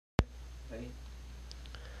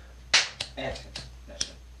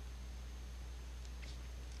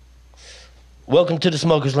Welcome to the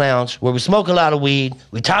Smokers Lounge, where we smoke a lot of weed,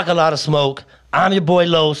 we talk a lot of smoke. I'm your boy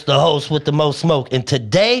Los, the host with the most smoke. And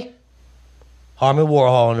today, Harmon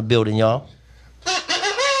Warhol in the building, y'all.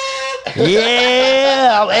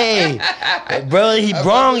 Yeah, hey, bro, he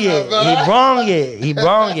brung it. He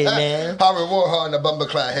brung it, man. Harmon Warhol in the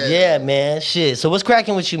bumperclad head. Yeah, man, shit. So what's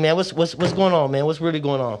cracking with you, man? What's going on, man? What's really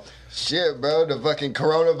going on? Shit, bro, the fucking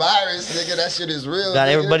coronavirus, nigga, that shit is real. Got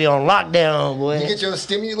nigga. Everybody on lockdown, boy. You get your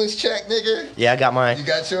stimulus check, nigga? Yeah, I got mine. You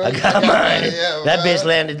got yours? I got mine. Yeah, that bitch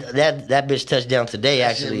landed. That bitch touched down today.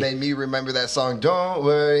 That Actually, shit made me remember that song. Don't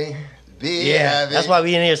worry, be happy. That's why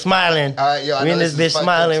we in here smiling. All right, yo, we in this bitch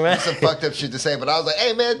smiling, right? That's some fucked up shit to say, but I was like,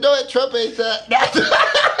 hey man, Donald Trump ain't that.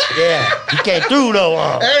 Yeah, he came through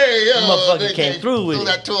though. Hey, yo, the motherfucker came through with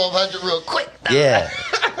that 1200 real quick. Yeah,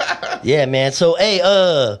 yeah, man. So hey,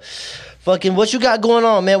 fucking, what you got going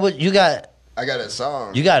on, man? What you got? I got a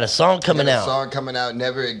song. You got a song coming out. A song coming out,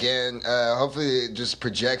 Never Again. Hopefully it just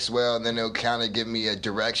projects well, and then it'll kind of give me a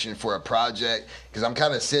direction for a project. Because I'm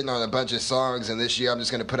kind of sitting on a bunch of songs, and this year I'm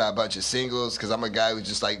just going to put out a bunch of singles, because I'm a guy who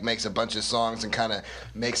just, like, makes a bunch of songs and kind of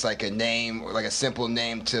makes, like, a name, or, like, a simple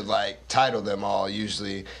name to, like, title them all,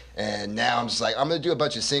 usually. And now I'm just like, I'm going to do a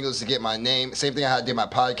bunch of singles to get my name. Same thing how I did my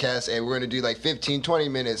podcast, and we're going to do, like, 15, 20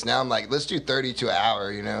 minutes. Now I'm like, let's do 30 to an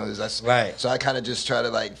hour, you know? That's right. So I kind of just try to,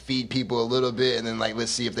 like, feed people a little bit, and then, like,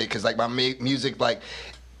 let's see if they, because, like, my music, like,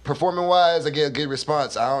 performing wise, I get a good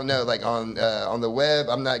response. I don't know, like on the web,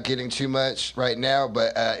 I'm not getting too much right now,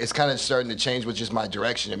 but it's kind of starting to change with just my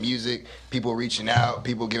direction of music. People reaching out,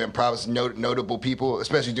 people giving props, notable people,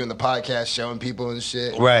 especially doing the podcast, showing people and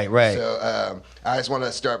shit. Right. So I just want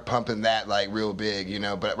to start pumping that like real big, you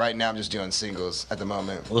know. But right now I'm just doing singles at the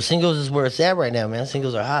moment. Well, singles is where it's at right now, man.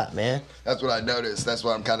 Singles are hot, man. That's what I noticed. That's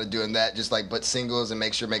why I'm kind of doing that, just like but singles and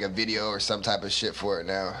make a video or some type of shit for it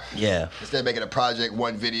now. Yeah. Instead of making a project,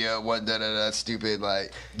 one video, one da-da-da, stupid,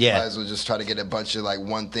 like, yeah. Might as well just try to get a bunch of, like,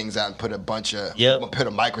 one things out and put a bunch of, put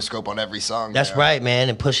a microscope on every song. That's right, man,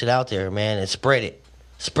 and push it out there, man, and spread it.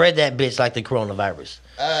 Spread that bitch like the coronavirus.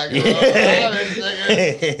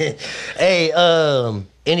 Hey,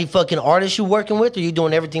 any fucking artists you working with, or you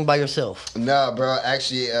doing everything by yourself? Nah, bro.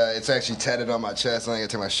 Actually, it's actually tatted on my chest. I'm not gonna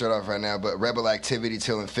take my shirt off right now, but Rebel Activity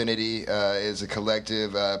Till Infinity is a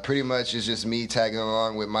collective. Pretty much it's just me tagging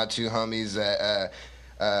along with my two homies that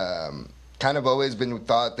kind of always been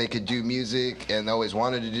thought they could do music and always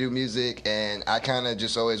wanted to do music, and I kind of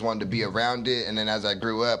just always wanted to be around it. And then as I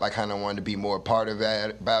grew up, I kind of wanted to be more part of that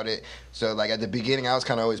about it. So like at the beginning, I was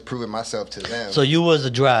kind of always proving myself to them. So you was the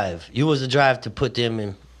drive. You was the drive to put them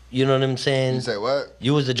in. You know what I'm saying? You say what?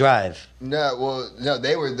 You was the drive. No,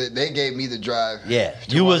 they gave me the drive. Yeah,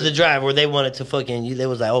 you was the drive where they wanted to fucking. They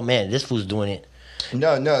was like, oh man, this fool's doing it.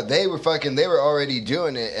 No, they were already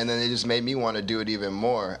doing it, and then they just made me want to do it even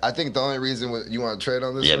more. I think the only reason you want to trade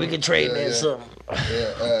on this. Yeah, one? We can trade, man. Something.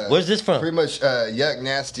 Yeah. Where's this from? Pretty much, Yuck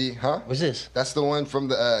Nasty, huh? What's this? That's the one from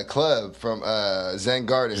the club from Zen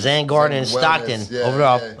Garden. Zen Garden in Stockton, over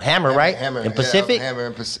there, Hammer, right? Hammer in Pacific. Yeah, Hammer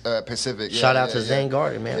in Pacific. Shout out to Zen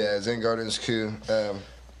Garden, man. Yeah, Zen Garden's cool.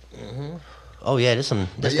 Oh yeah, this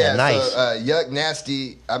nice. So Yuck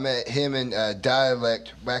Nasty, I met him in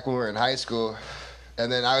Dialect back when we were in high school. And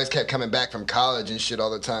then I always kept coming back from college and shit all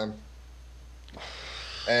the time.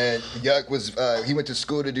 And Yuck he went to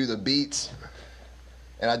school to do the beats.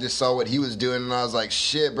 And I just saw what he was doing, and I was like,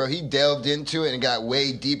 shit, bro, he delved into it and got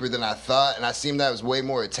way deeper than I thought. And I seemed that was way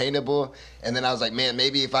more attainable. And then I was like, man,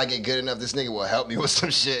 maybe if I get good enough, this nigga will help me with some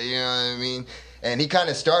shit, you know what I mean? And he kind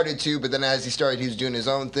of started to, but then as he started, he was doing his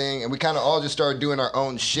own thing. And we kind of all just started doing our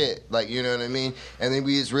own shit. Like, you know what I mean? And then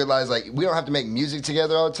we just realized, like, we don't have to make music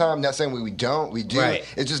together all the time. Not saying we don't. We do. Right.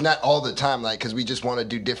 It's just not all the time, like, because we just want to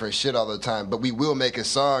do different shit all the time. But we will make a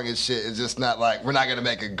song and shit. It's just not like, we're not going to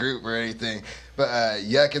make a group or anything. But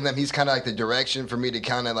Yuck and them, he's kind of like the direction for me to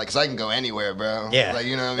kind of like, because I can go anywhere, bro. Yeah. Like,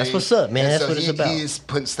 you know what I mean? That's what's up, man. And That's so what it's about. He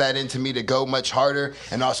puts that into me to go much harder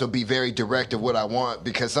and also be very direct of what I want.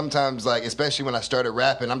 Because sometimes, like, especially when I started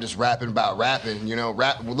rapping, I'm just rapping about rapping, you know.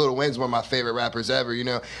 Lil Wayne's one of my favorite rappers ever, you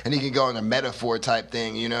know. And he can go on a metaphor type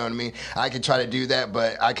thing, you know what I mean? I could try to do that,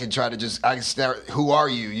 but I could try to I can start, who are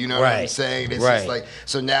you? You know what I'm saying? It's just like,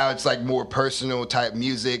 so now it's like more personal type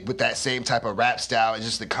music with that same type of rap style. It's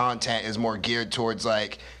just the content is more geared towards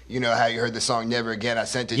like, you know how you heard the song Never Again, I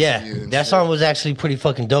sent it to you. Yeah, that song was actually pretty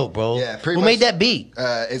fucking dope, bro. Yeah, Who made that beat?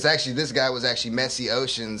 It's actually, this guy was actually Messy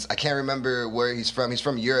Oceans. I can't remember where he's from. He's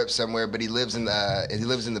from Europe somewhere, but he lives in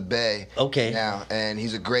the Bay. Okay. Now, and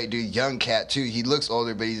he's a great dude, young cat too. He looks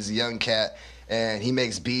older, but he's a young cat. and he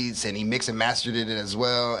makes beats, and he mixed and mastered it as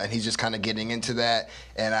well, and he's just kind of getting into that.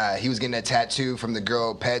 And he was getting a tattoo from the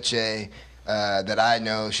girl Peche that I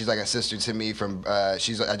know. She's like a sister to me. I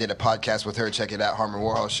did a podcast with her. Check it out, Harmon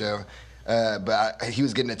Warhol show. He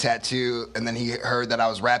was getting a tattoo, and then he heard that I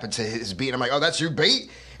was rapping to his beat. And I'm like, oh, that's your beat?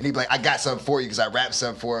 And he'd be like, I got something for you because I rapped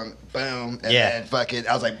something for him. Boom. And then fucking,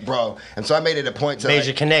 I was like, bro. And so I made it a point to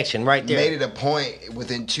major connection right there. Made it a point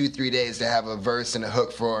within 2-3 days to have a verse and a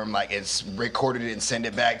hook for him. Like, it's recorded it and send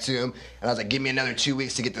it back to him. And I was like, give me another 2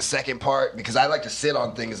 weeks to get the second part because I like to sit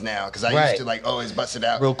on things now because I used to like always bust it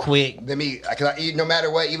out real quick. No matter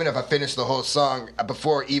what, even if I finish the whole song,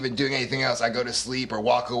 before even doing anything else, I go to sleep or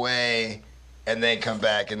walk away and then come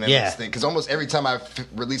back and then let's think. Because almost every time I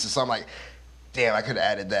release a song, I'm like, damn, I could have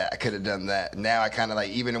added that. I could have done that. Now I kind of like,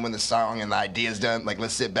 even when the song and the idea's done, like,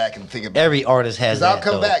 let's sit back and think about every artist has that.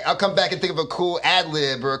 I'll come back and think of a cool ad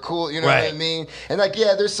lib or a cool, you know what I mean? And like,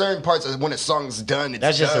 yeah, there's certain parts of when a song's done,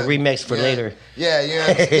 that's just done. A remix for later. Yeah,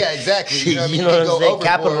 yeah, exactly. You know what I mean? You know what I'm saying?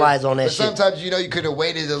 Capitalize on that but shit. Sometimes, you could have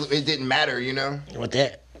waited. It didn't matter, you know? With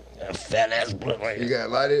that. Fat ass blunt right here. You gotta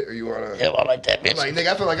light it, or you wanna? Yeah, I like that bitch. I'm like,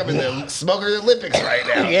 nigga, I feel like I'm in the Smoker Olympics right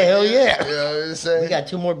now. Yeah, hell yeah. You know what I'm saying? We got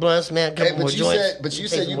 2 more blunts, man. A couple more joints. But you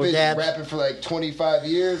said you've been rapping for like 25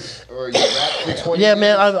 years, or you rapped for 20 yeah, years?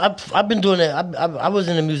 man, I've been doing that. I was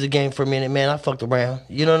in the music game for a minute, man. I fucked around.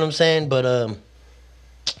 You know what I'm saying? But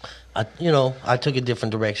I took a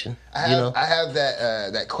different direction. I have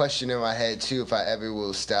that question in my head too. If I ever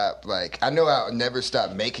will stop, like, I know I'll never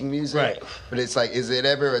stop making music, right? But it's like, is it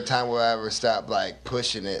ever a time where I ever stop like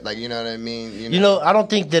pushing it? Like, you know what I mean? You know, I don't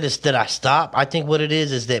think that it's that I stop. I think what it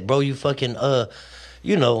is that, bro, you fucking I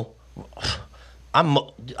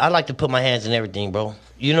like to put my hands in everything, bro.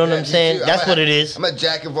 You know what I'm saying? That's what it is. I'm a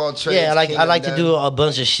jack of all trades. Yeah, I like to do a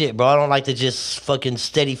bunch of shit, bro. I don't like to just fucking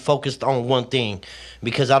steady focused on one thing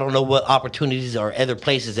because I don't know what opportunities or other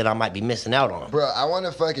places that I might be missing out on. Bro, I want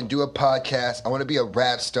to fucking do a podcast. I want to be a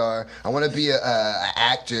rap star. I want to be an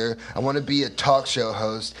actor. I want to be a talk show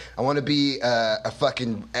host. I want to be a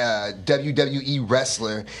fucking WWE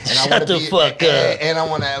wrestler. And I want to be fuck up. And I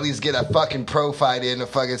want to at least get a fucking pro fight in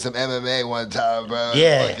fucking some MMA one time, bro.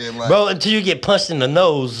 Yeah, fucking, bro. Until you get punched in the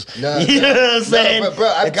nose, you know what I'm saying?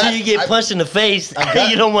 Bro, until you get punched in the face,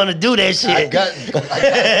 you don't want to do that shit. I got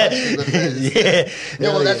punched in the face. Yeah.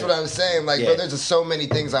 Yeah, well, that's what I'm saying. Like, bro, there's just so many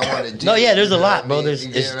things I want to do. No, yeah, there's a lot, bro.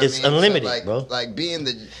 It's unlimited, so, like, bro. Like being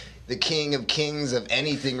the king of kings of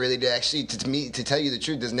anything, really. To me, to tell you the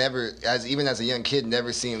truth, does never, even as a young kid,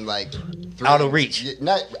 never seemed like thrilling. Out of reach.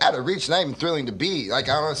 Not out of reach. Not even thrilling to be. Like,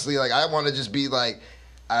 honestly, like, I want to just be like.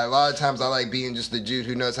 A lot of times I like being just the dude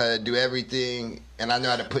who knows how to do everything, and I know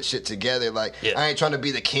how to put shit together. Like, I ain't trying to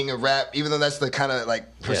be the king of rap, even though that's the kind of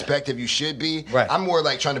like perspective you should be. Right. I'm more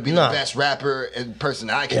like trying to be the best rapper and person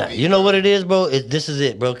I can be. You know what it is, bro? This is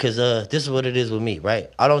it, bro, because this is what it is with me, right?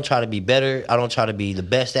 I don't try to be better. I don't try to be the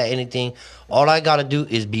best at anything. All I got to do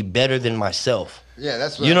is be better than myself. Yeah,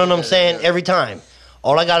 that's what you know what I'm saying? Yeah. Every time.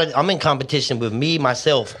 I'm in competition with me,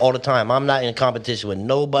 myself, all the time. I'm not in competition with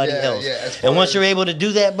nobody else. And once you're able to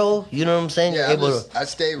do that, bro, you know what I'm saying? Yeah,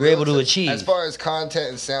 you're able to achieve. As far as content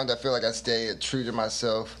and sound, I feel like I stay true to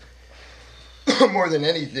myself more than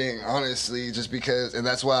anything, honestly, just because, and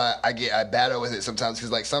that's why I battle with it sometimes,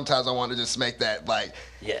 because like sometimes I want to just make that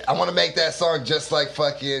I want to make that song just like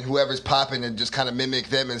fucking whoever's popping and just kind of mimic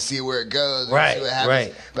them and see where it goes and see what happens.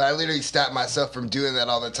 Right. But I literally stop myself from doing that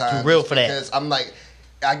all the time. Too real for that. Because I'm like,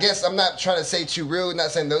 I guess I'm not trying to say too real,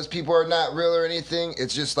 not saying those people are not real or anything.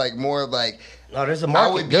 It's just like more like, no, there's a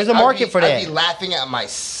market. There's a market for that. I'd be laughing at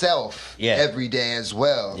myself every day as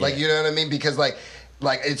well. Yeah. Like, you know what I mean? Because like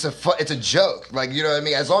it's a joke. Like, you know what I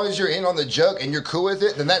mean? As long as you're in on the joke and you're cool with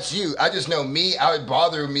it, then that's you. I just know me. I would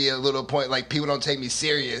bother me a little point. Like, people don't take me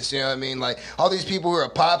serious. You know what I mean? Like, all these people who are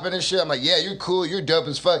popping and shit, I'm like, yeah, you're cool. You're dope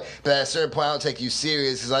as fuck. But at a certain point, I don't take you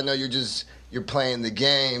serious because I know you're playing the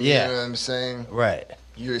game. Yeah. You know what I'm saying? Right.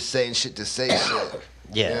 You're saying shit to say shit.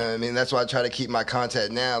 Yeah. You know what I mean? That's why I try to keep my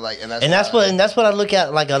content now. Like, and that's what I look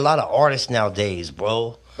at, like, a lot of artists nowadays,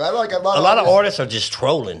 bro. But I like a lot of artists are just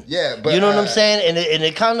trolling. Yeah, but you know what I'm saying? And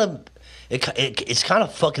it kind of it's kind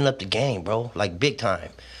of fucking up the game, bro. Like, big time.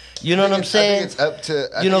 You know what I'm saying? I think it's up to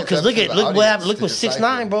because look what happened. Look with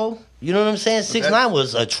 6ix9ine, bro. You know what I'm saying? 6ix9ine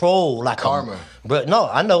was a troll, like karma. But no,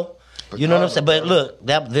 I know. You know what I'm saying? But look,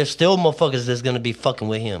 there's still motherfuckers that's gonna be fucking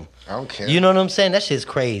with him. I don't care. You know what I'm saying? That shit's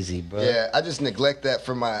crazy, bro. Yeah, I just neglect that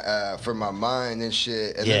from my mind and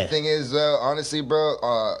shit. And the thing is, though, honestly, bro,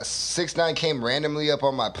 6ix9ine came randomly up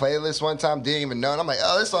on my playlist one time, didn't even know, and I'm like,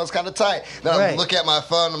 oh, this song's kind of tight. Then I look at my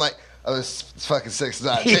phone, I'm like, Oh, it's fucking 6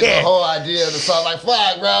 9. Changed the whole idea of the song. Like,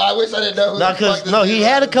 fuck, bro. I wish I didn't know who the fuck this he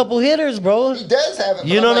had a couple hitters, bro. He does have it.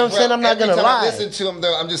 You know what I'm saying? I'm not gonna lie. I listen to him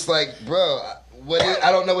though. I'm just like, bro.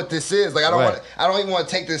 I don't know what this is. Like, I don't even want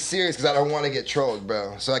to take this serious because I don't want to get trolled,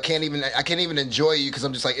 bro. So I can't even enjoy you because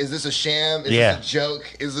I'm just like, is this a sham? Is this a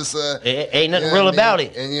joke? Is this a? Ain't nothing real about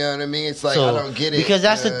it. And you know what I mean? It's like I don't get it because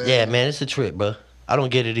that's man. It's a trip, bro. I don't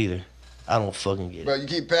get it either. I don't fucking get it. Bro, you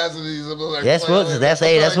keep passing these. Like, that's what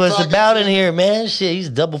it's about in here, man. Shit, he's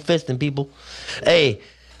double fisting people. Hey,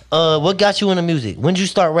 what got you into music? When did you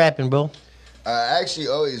start rapping, bro? I actually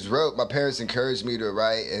always wrote. My parents encouraged me to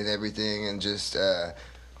write and everything, and just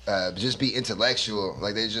be intellectual.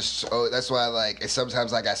 Like they just. That's why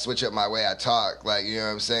sometimes I switch up my way I talk. Like you know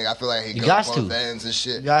what I'm saying. I feel like he goes both ends and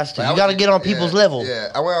shit. You got to. You got to get on people's level.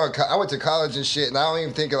 Yeah, I went to college and shit, and I don't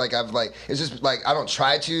even think it's just like I don't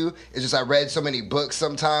try to. It's just I read so many books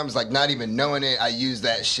sometimes, like not even knowing it. I use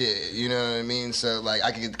that shit. You know what I mean? So like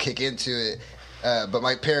I could kick into it. But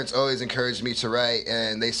my parents always encouraged me to write,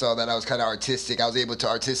 and they saw that I was kind of artistic. I was able to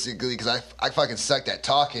artistically, because I fucking sucked at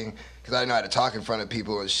talking, because I didn't know how to talk in front of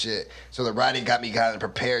people and shit. So the writing got me kind of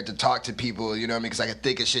prepared to talk to people, you know what I mean? Because I could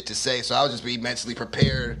think of shit to say. So I would just be mentally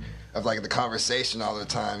prepared of like the conversation all the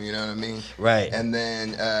time, you know what I mean? Right. And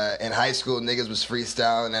then in high school, niggas was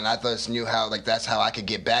freestyling, and I just knew how, like, that's how I could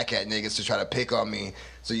get back at niggas to try to pick on me.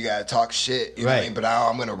 So you gotta talk shit, you know what I mean? But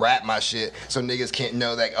I'm gonna rap my shit, so niggas can't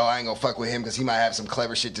know that, I ain't gonna fuck with him because he might have some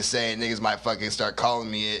clever shit to say, and niggas might fucking start calling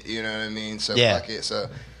me it, you know what I mean? So fuck it. So,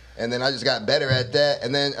 and then I just got better at that.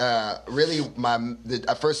 And then really,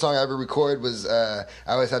 the first song I ever recorded was I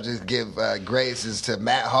always have to give graces to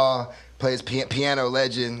Matt Hall. Plays piano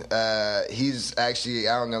legend. He's actually,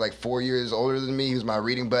 I don't know, like 4 years older than me. He was my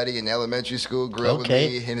reading buddy in elementary school. Grew up with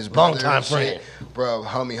me and his brother. Long time friend. Bro,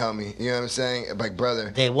 homie. You know what I'm saying? Like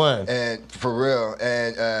brother. Day one. And for real.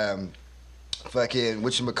 And fucking,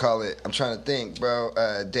 whatchamacallit, I'm trying to think, bro.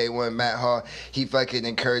 Day one, Matt Hall, he fucking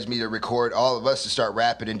encouraged me to record all of us to start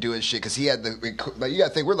rapping and doing shit, because he had like, you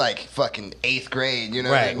gotta think, we're like fucking 8th grade, you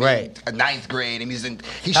know what I mean? Right. 9th grade, and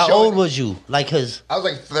How old was you? Like, cause I was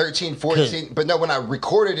like 13, 14, but no, when I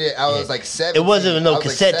recorded it, I was like 17. It wasn't no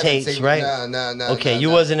cassette tapes, right? No. Okay,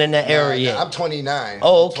 you wasn't in that era yet. I'm 29.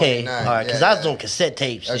 Oh, okay. All right, because I was on cassette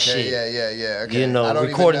tapes and shit. Yeah. Okay. You know,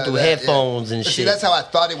 recording through headphones and shit. See, that's how I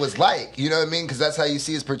thought it was like, you know what I mean? Because that's how you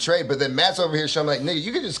see it's portrayed. But then Matt's over here showing me like, nigga,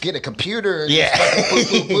 you can just get a computer and just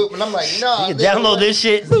fucking boop. And I'm like, no. You can download this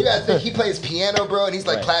shit. You gotta think, he plays piano, bro, and he's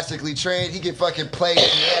like classically trained. He can fucking play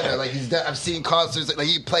piano. Like I've seen concerts, like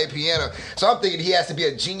he play piano. So I'm thinking he has to be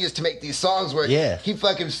a genius to make these songs work. Yeah. He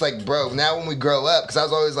fucking just like, bro, now when we grow up, because I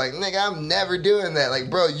was always like, nigga, I'm never doing that.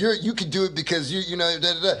 Like, bro, you could do it because you know,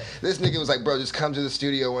 This nigga was like, bro, just come to the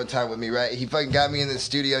studio one time with me, right? He fucking got me in the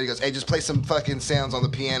studio. He goes, hey, just play some fucking sounds on the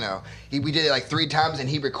piano. We did it like 3 times, and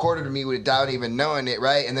he recorded me without even knowing it,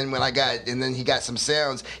 right? And then then he got some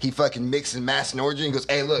sounds. He fucking mixed and mastered an origin. He goes,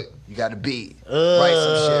 hey, look, you got a beat. Write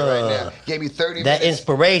some shit right now. He gave me 30 minutes. That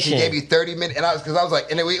inspiration. He gave me 30 minutes, and I was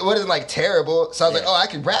like, and it wasn't like terrible. So I was like, I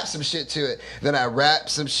can rap some shit to it. Then I rapped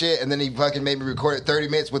some shit, and then he fucking made me record it 30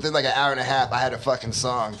 minutes. Within like an hour and a half, I had a fucking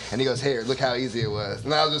song. And he goes, here, look how easy it was.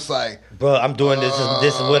 And I was just like, bro, I'm doing this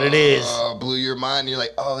is what it is. Blew your mind. And you're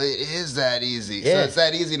like, oh, it is that easy. Yeah. So it's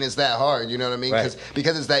that easy and it's that hard. You know what I mean? Right.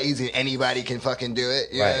 Because it's that easy, anybody can fucking do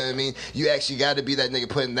it. You know what I mean? You actually got to be that nigga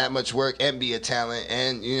putting that much work and be a talent,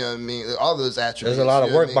 and you know what I mean? All those attributes. There's a lot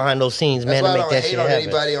of work behind those scenes, man, to make that shit happen. I don't hate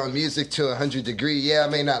on anybody on music to 100 degree. Yeah, I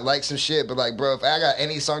may not like some shit, but like, bro, if I got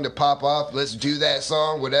any song to pop off, let's do that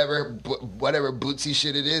song, whatever bootsy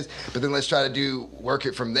shit it is. But then let's try to work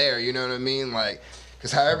it from there. You know what I mean? Like,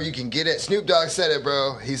 because however you can get it, Snoop Dogg said it,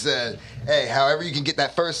 bro. He said, hey, however you can get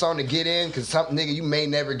that first song to get in, because something, nigga, you may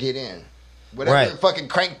never get in. Whatever fucking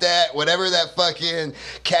crank that, whatever that fucking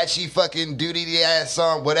catchy fucking duty ass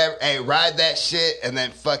song, whatever, hey, ride that shit and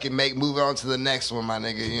then fucking move on to the next one, my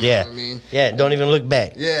nigga. You know what I mean? Yeah, don't even look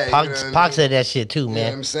back. Yeah. Pac said that shit too, man. You know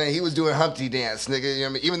what I'm saying? He was doing Humpty Dance, nigga. You know what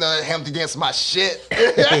I mean? Even though that Humpty Dance is my shit. You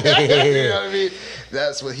know what I mean?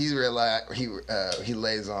 That's what he realized he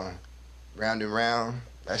lays on. Round and round.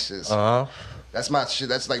 That's just that's my shit.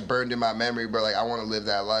 That's like burned in my memory, bro. Like I want to live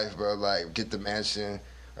that life, bro. Like get the mansion.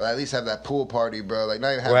 Or at least have that pool party, bro. Like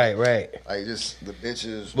not even have right. Like just the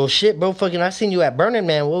bitches. Well, shit, bro. Fucking, I seen you at Burning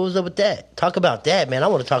Man. What was up with that? Talk about that, man. I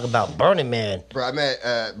want to talk about Burning Man. Bro, I met.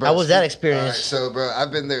 Bro, how was that experience? Right, so, bro,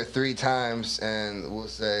 I've been there 3 times, and we'll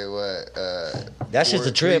say what? That's just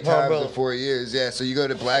a trip, huh, bro? In 4 years, yeah. So you go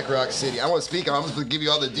to Black Rock City. I want to speak. I'm just gonna give you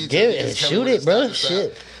all the details. Shoot it, bro.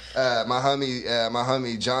 Shit. My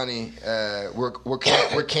homie Johnny,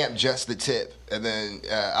 we're camp just the tip, and then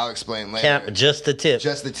I'll explain later. Camp just the tip.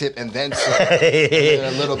 Just the tip, and then some. And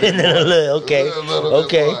then a little bit more. Okay. A little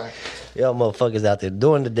bit more. Y'all motherfuckers out there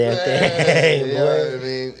doing the damn thing. You know what I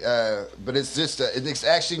mean? But it's just it's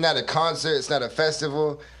actually not a concert. It's not a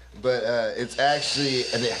festival. But it's actually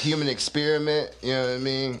a human experiment. You know what I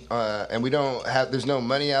mean? And there's no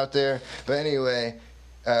money out there. But anyway,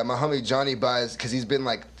 my homie Johnny buys, because he's been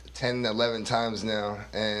like 10, 11 times now,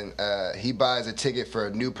 and he buys a ticket for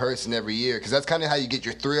a new person every year, because that's kind of how you get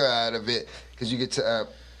your thrill out of it, because you get to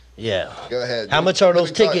yeah. Go ahead. How much are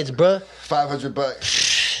those tickets, bruh?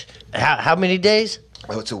 $500. How many days?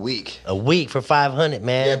 Oh, it's a week. A week for 500,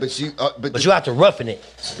 man. Yeah, but you have to roughen it.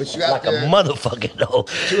 But you like there, a motherfucker though.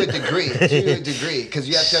 To a degree, because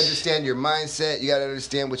you have to understand your mindset. You got to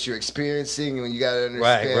understand what you're experiencing, and you got to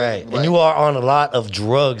understand. Right. Like, and you are on a lot of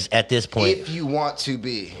drugs at this point. If you want to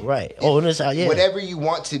be. Right. Yeah. Whatever you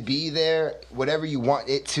want to be there, whatever you want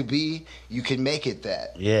it to be, you can make it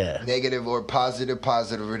that. Yeah. Negative or positive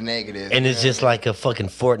or negative. And it's just like a fucking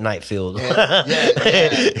Fortnite field. Yeah.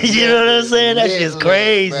 You know what I'm saying? That shit's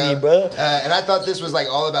crazy, bro. And I thought this was like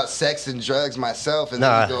all about sex and drugs myself. And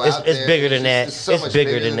nah, then you go out there, it's bigger than that. It's so much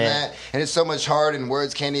bigger than that. And it's so much hard, and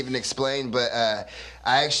words can't even explain. But I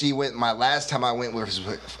actually went, my last time I went was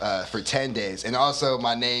for 10 days. And also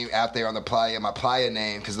my name out there on the playa, my playa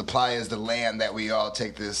name, because the playa is the land that we all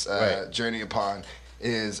take this journey upon,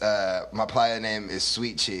 is my playa name is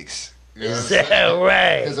Sweet Cheeks. You know is that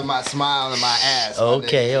right? Because of my smile and my ass.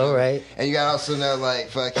 Okay, all right. And you gotta also know, like,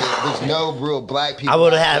 fucking, there's no real black people. I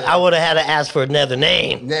would have had to ask for another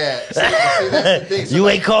name. Yeah, see, that's the thing. So you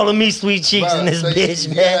ain't calling me Sweet Cheeks in this bitch,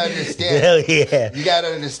 you man. Gotta understand. Hell yeah. You gotta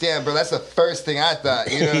understand, bro. That's the first thing I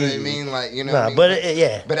thought. You know what I mean? Like, you know. What I mean? But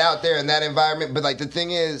yeah. But out there in that environment, but like the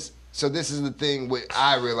thing is, so this is the thing. What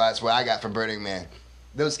I realized, what I got from Burning Man.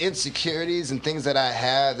 Those insecurities and things that I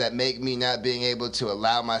have that make me not being able to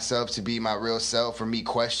allow myself to be my real self, or me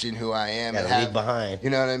question who I am and leave behind. You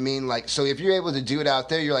know what I mean? Like, so if you're able to do it out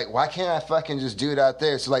there, you're like, why can't I fucking just do it out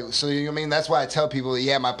there? So you know what I mean? That's why I tell people,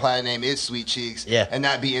 yeah, my playa name is Sweet Cheeks. Yeah. And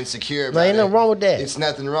not be insecure about it. Ain't nothing wrong with that. It's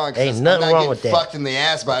nothing wrong. Ain't nothing wrong with that. Fucked in the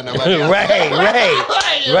ass by nobody.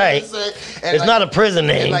 right. It's not a prison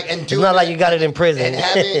name. It's not like you got it in prison. And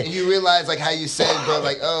having, you realize, like how you said, bro,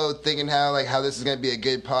 like, thinking how this is gonna be a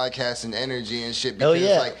good podcast and energy and shit, because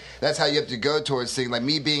like that's how you have to go towards things. Like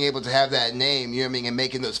me being able to have that name, you know what I mean, and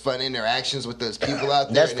making those fun interactions with those people out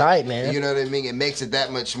there. That's tight, man. You know what I mean? It makes it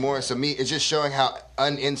that much more. So me, it's just showing how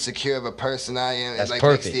uninsecure of a person I am. That's like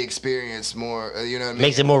perfect. Makes the experience more. You know what I mean?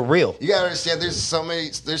 Makes it more real. You gotta understand. There's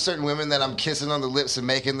certain women that I'm kissing on the lips and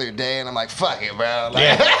making their day, and I'm like, fuck it, bro.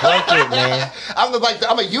 Like, fuck it, man.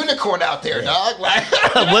 I'm a unicorn out there, dog. Like,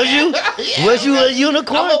 was you? Yeah, was you a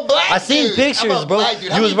unicorn? I'm a black I seen dude. pictures, bro.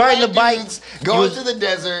 You was riding the bike, going to the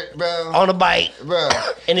desert, bro. On a bike, bro.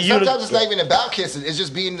 And sometimes it's not even about kissing. It's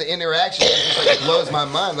just being the interaction. It's just like, it blows my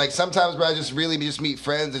mind. Like sometimes, bro, I just really just meet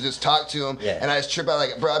friends and just talk to them, and I just trip out.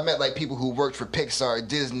 Like, bro, I've met like people who worked for Pixar,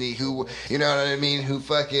 Disney, who, you know what I mean, who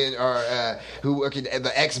fucking are who work at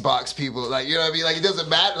the Xbox people. Like, you know what I mean? Like, it doesn't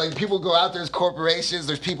matter. Like, people go out there as corporations.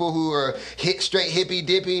 There's people who are straight hippy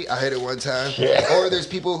dippy. I hit it one time. Or there's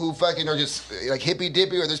people who fucking are just like hippy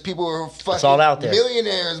dippy, or there's people who are fucking all out there.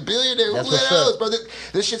 Millionaires, billionaires. That's What else, bro?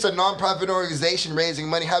 This shit's a non-profit organization raising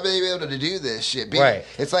money. How are they able to do this shit? Right.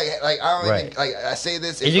 It's like I don't even, like I say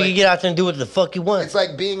this. And you can get out there and do what the fuck you want. It's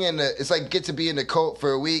like being in the. It's like get to be in the cult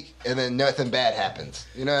for a week and then nothing bad happens.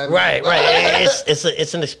 You know what I mean? Right.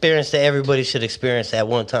 It's an experience that everybody should experience at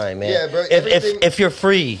one time, man. Yeah, bro. If you're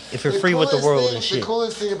free, with the world and shit. The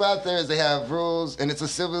coolest thing about there is they have rules, and it's a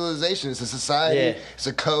civilization. It's a society. Yeah. It's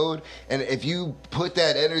a code, and if you put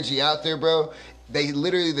that energy out there, bro. They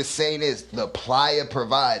literally, the saying is, the playa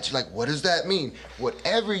provides. You're like, what does that mean?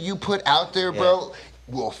 Whatever you put out there, bro,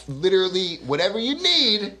 will literally, whatever you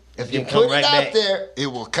need, if you put it out there, it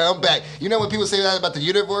will come back. You know when people say that about the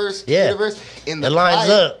universe? Yeah. In the it lines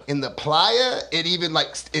playa, up. In the playa, it even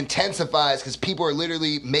like intensifies because people are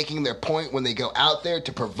literally making their point when they go out there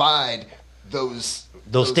to provide those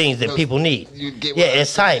things that people need. You get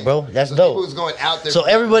it's tight, bro. That's dope. People who's going out there. So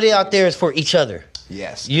everybody out there is for each other.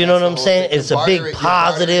 Yes. You know what I'm saying? It's a big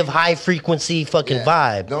positive, high frequency fucking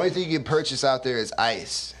vibe. The only thing you can purchase out there is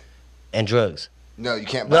ice. And drugs. No, you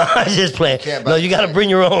can't No, buy I'm just playing. can't buy No, you got to tickets. bring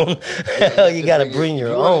your own. You got to bring your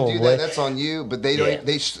If you wanna own. do boy. that, that's on you. But they don't. Yeah.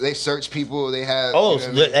 They search people. They have. Oh, you know what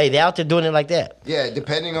I mean? hey, they out there doing it like that. Yeah,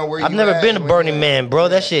 depending on where I've you never at been to and when Burning you're Man, at. bro. Yeah.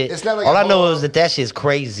 That shit. It's not like all a I know whole- is that shit's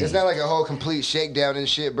crazy. It's not like a whole complete shakedown and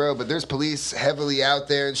shit, bro. But there's police heavily out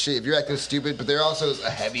there and shit. If you're acting stupid, but there also is a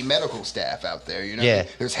heavy medical staff out there. You know, Yeah. what I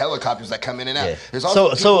mean? There's helicopters that come in and out. Yeah. There's also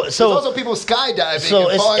there's also people skydiving so and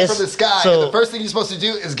it's- falling it's- from the sky. so- and the first thing you're supposed to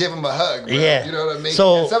do is give them a hug. Bro. Yeah. You know what I mean?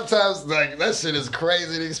 So- and sometimes like that shit is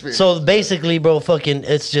crazy to experience. So basically, bro, fucking,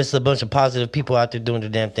 it's just a bunch of positive people out there doing the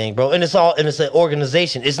damn thing, bro. And it's an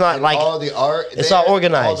organization. It's not and like all the art. it's all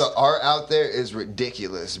organized. All the art out there is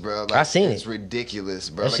ridiculous, bro. Like, I seen it's it. ridiculous,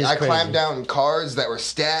 bro. That Like shit's I crazy. climbed down cars that were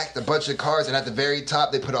stacked, a bunch of cars, and at the very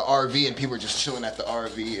top they put an RV, and people were just chilling at the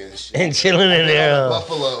RV and shit. and chilling in And then there. on the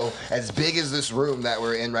Buffalo, as big as this room that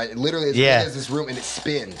we're in, right? Literally as Yeah. big as this room, and it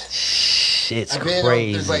spins. It's I've been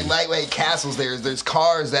crazy. There's like lightweight castles there. There's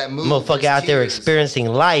cars that move. Motherfucker there's out there tiers. experiencing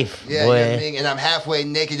life, Yeah, boy. you know what I mean? And I'm halfway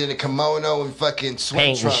naked in a kimono and fucking swim Paint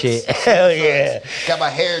and trunks. shit. Swim Hell trunks. yeah. Got my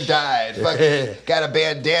hair dyed. Fucking got a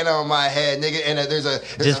bandana on my head, nigga. And there's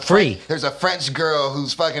Just free. There's a French girl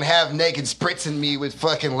who's fucking half naked spritzing me with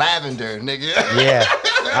fucking lavender, nigga. Yeah,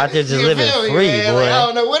 out there just You living feel me, free, man? boy. Like, I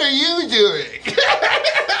don't know. What are you doing?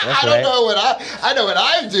 I don't right. know what I know what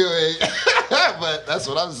I'm doing. But that's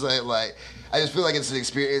what I'm saying. Like, I just feel like it's an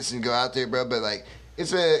experience and go out there, bro. But like,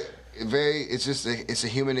 it's a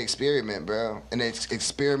human experiment, bro. And it's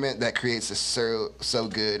experiment that creates a so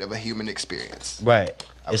good of a human experience. Right.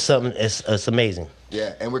 It's something. It's amazing.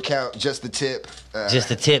 Yeah, and we're count just the tip.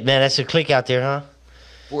 Just a tip, man. That's your click out there, huh?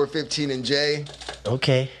 415 and J,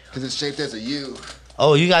 Okay. because it's shaped as a U.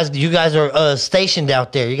 Oh, you guys are stationed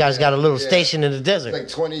out there. You guys got a little yeah. station in the desert. Like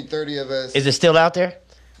 20, 30 of us. Is it still out there?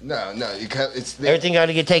 No, it's Everything got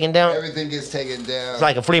to get taken down. Everything gets taken down. It's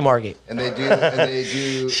like a flea market. And they do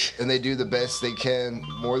the best they can,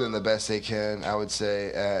 more than the best they can, I would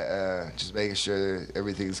say, just making sure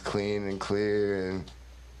everything's clean and clear, and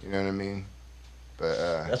you know what I mean. But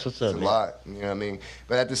That's what's up, it's a man. lot, you know what I mean.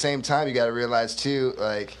 But at the same time, you got to realize too,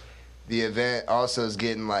 like the event also is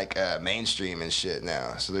getting like mainstream and shit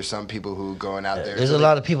now. So there's some people who going out there. There's so a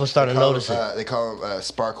lot of people starting to notice it. They call them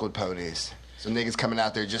sparkled ponies. So niggas coming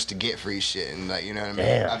out there just to get free shit, and like, you know what I mean.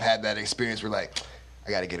 Damn. I've had that experience where like,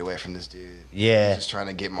 I got to get away from this dude. Yeah. He's just trying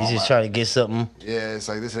to get my. He's just trying to get something. Yeah, it's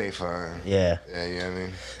like this ain't fun. Yeah. Yeah, you know what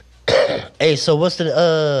I mean. Hey, so what's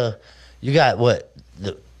the you got what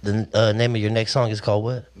the name of your next song is called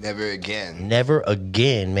what? Never again. Never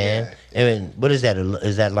Again, man. Yeah. And what is that?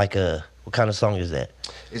 Is that like what kind of song is that?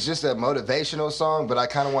 It's just a motivational song, but I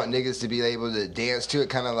kind of want niggas to be able to dance to it,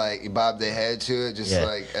 kind of like bob their head to it, just Yeah.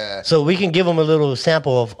 like. So we can give them a little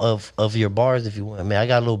sample of your bars if you want. Man, I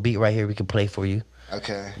got a little beat right here we can play for you.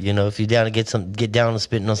 Okay. You know, if you're down to get down and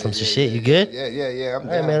spitting on some shit, you good? Yeah, I'm All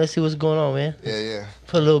right, down. man. Let's see what's going on, man. Yeah.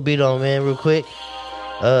 Put a little beat on, man, real quick.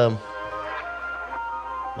 I'm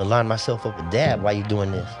gonna line myself up with Dab while you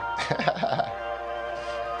doing this.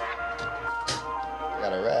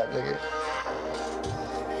 Got a rap, nigga.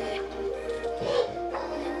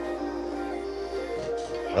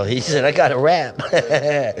 Oh, he said I got to rap.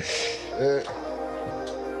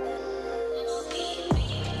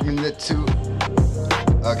 In the two.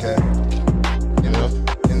 Okay. In the.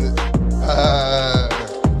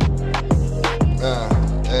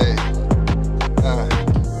 Hey.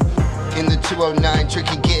 In the 209,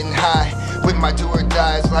 tricky getting high. With my do or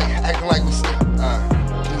dies, like acting like we still. In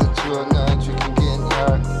the 209, tricky getting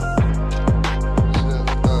high.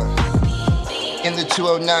 In the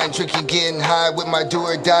 209, tricky getting high with my do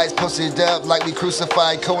or dies posted up like we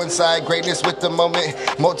crucified. Coincide greatness with the moment,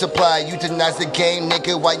 multiply. You denies the game,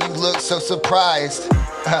 nigga. Why you look so surprised?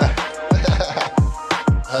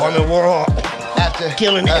 Harmon Warhol. After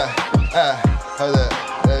Killing it. Hold up.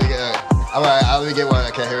 There we go. All right, let me get one.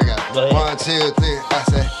 Okay, here we go. Go ahead. 1, 2, 3. I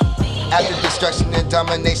say. After destruction and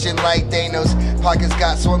domination like Thanos, pockets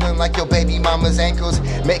got swollen like your baby mama's ankles.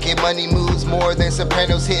 Making money moves more than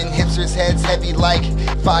Sopranos, hitting hipsters' heads heavy like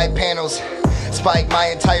 5 panels. Spike my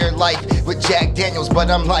entire life with Jack Daniels, but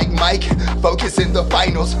I'm like Mike, focus in the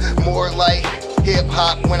finals. More like hip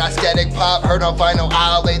hop when I static pop, heard on vinyl.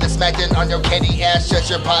 I'll lay the smackdown on your candy ass, shut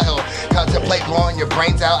your pothole. Contemplate blowing your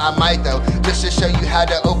brains out, I might though, just to show you how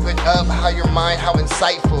to open up, how your mind, how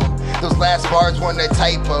insightful. Those last bars weren't a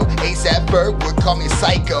typo. ASAP Ferg would call me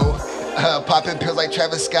psycho. Popping pills like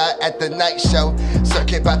Travis Scott at the night show.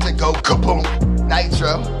 Circuit about to go kaboom.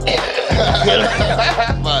 Nitro.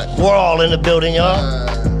 We're all in the building, y'all.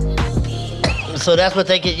 So that's what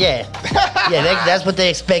they get. Yeah. Yeah, that's what they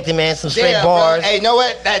expected, man. Some straight Damn, bars. Bro. Hey, you know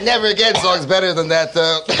what? That Never Again song's better than that,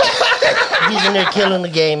 though. He's in there killing the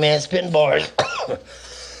game, man, spitting bars.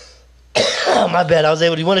 My bad. I was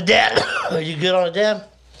able to. You want a dab? Are you good on a dab?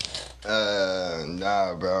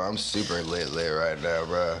 Nah, bro. I'm super lit right now,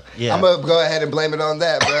 bro. Yeah. I'm gonna go ahead and blame it on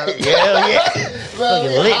that, bro. Hell yeah. Bro,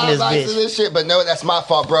 Fucking lit in this I bitch. to this shit, but no, that's my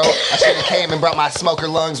fault, bro. I should have came and brought my smoker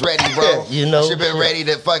lungs ready, bro. You know? I should have been ready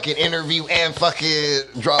to fucking interview and fucking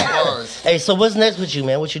drop bars. Hey, so what's next with you,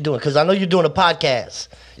 man? What you doing? Because I know you're doing a podcast.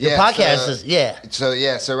 Your podcast is, yeah.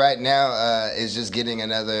 So right now is just getting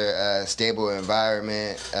another stable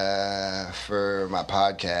environment for my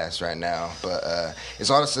podcast right now. But it's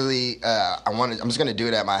honestly, I'm just gonna do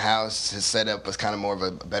it at my house. His setup was kind of more of a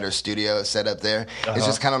better studio setup there. It's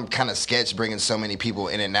just kind of sketch bringing so many people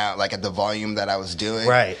in and out, like at the volume that I was doing.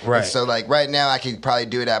 Right. And so like right now, I could probably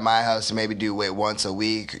do it at my house and maybe do it once a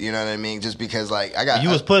week. You know what I mean? Just because like You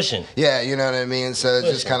was pushing. Yeah, you know what I mean? So it's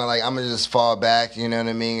just kind of like I'm going to just fall back, you know what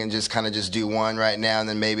I mean, and just kind of just do one right now, and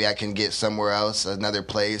then maybe I can get somewhere else, another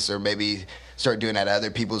place, or maybe start doing that at other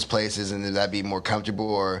people's places, and then that'd be more comfortable.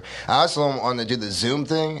 Or I also want to do the Zoom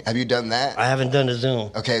thing. Have you done that? I haven't done the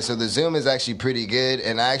Zoom. Okay, so the Zoom is actually pretty good,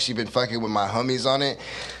 and I actually been fucking with my homies on it.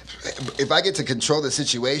 If I get to control the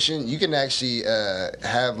situation, you can actually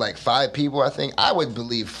have like 5 people, I think. I would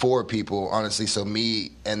believe 4 people, honestly. So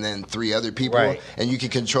me and then 3 other people. Right. And you can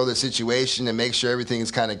control the situation and make sure everything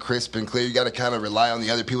is kind of crisp and clear. You got to kind of rely on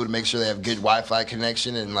the other people to make sure they have good Wi-Fi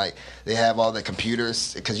connection and like they have all the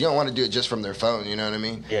computers. Because you don't want to do it just from their phone, you know what I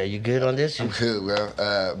mean? Yeah, you good on this? I'm cool,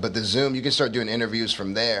 bro. But the Zoom, you can start doing interviews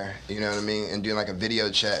from there, you know what I mean? And doing like a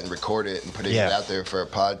video chat and record it and putting it out there for a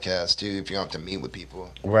podcast too if you don't have to meet with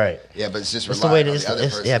people. Right. Yeah, but it's just That's the way relying on the other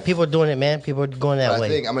person. yeah, people are doing it, man. People are going that way. I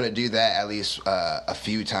think I'm going to do that at least a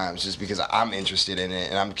few times just because I'm interested in it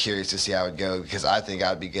and I'm curious to see how it goes because I think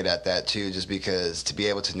I'd be good at that too just because to be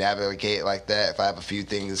able to navigate like that, if I have a few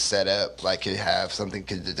things set up, like could have something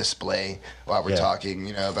to display while we're talking,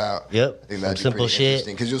 you know, about. Yep. I think that'd be simple pretty shit.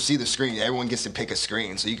 interesting because you'll see the screen. Everyone gets to pick a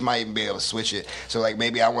screen, so you might even be able to switch it. So like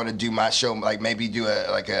maybe I want to do my show, like maybe do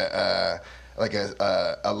a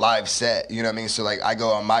live set, you know what I mean? So like I go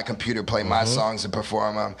on my computer, play my songs and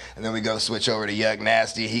perform them, and then we go switch over to Yuck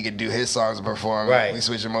Nasty. He could do his songs and perform them. Right. We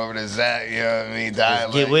switch him over to Zach, you know what I mean?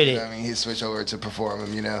 Dialect, get with you it. know what I mean? He'd switch over to perform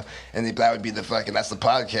them, you know? And that would be that's the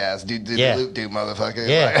podcast. Do the loop, motherfucker.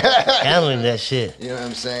 Yeah, Like, handling that shit. you know what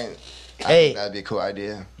I'm saying? I Hey. think that'd be a cool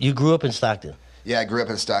idea. You grew up in Stockton. Yeah, I grew up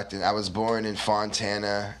in Stockton. I was born in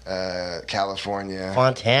Fontana, California.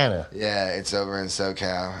 Fontana. Yeah, it's over in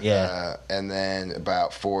SoCal. Yeah. And then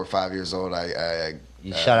about 4 or 5 years old,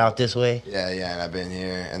 You shot out this way? Yeah, and I've been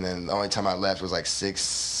here. And then the only time I left was like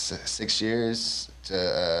six years.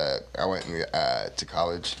 I went to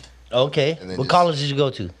college. Okay. And then What just- college did you go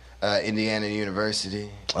to? Indiana University.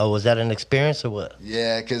 Oh, was that an experience or what?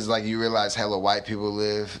 Yeah, because like you realize hella white people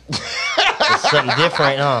live. It's something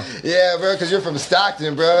different, huh? Yeah, bro, because you're from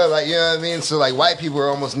Stockton, bro. Like, you know what I mean? So, like, white people are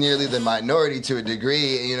almost nearly the minority to a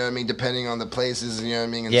degree, you know what I mean? Depending on the places, you know what I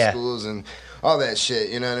mean? And schools and all that shit,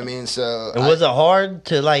 you know what I mean? So, And was it hard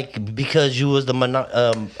to, like, because you was the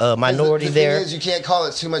minority the there? thing is, you can't call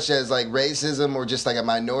it too much as, like, racism or just, like, a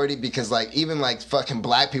minority because, like, even, like, fucking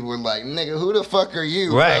black people were like, nigga, who the fuck are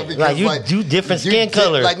you, Right. bro? Because, like, you do different skin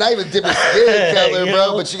colors. Like, not even different skin color, You bro,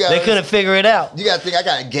 know? but you got They couldn't figure it out. You gotta think I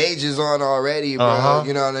got gauges on already, bro.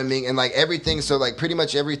 You know what I mean? And like everything, so like pretty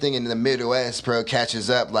much everything in the Midwest, bro,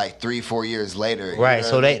 catches up like 3-4 years later. Right.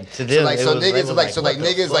 So they to them,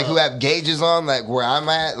 niggas like who have gauges on, like where I'm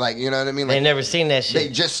at, like you know what I mean? Like, they never seen that shit. They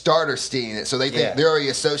just started seeing it, so they think they're already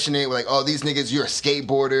associated with like, oh, these niggas, you're a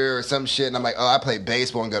skateboarder or some shit, and I'm like, oh, I play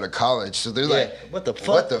baseball and go to college. So they're like, what the fuck?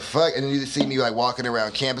 What the fuck? And then you see me like walking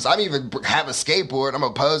around campus. I don't even have a skateboard. I'm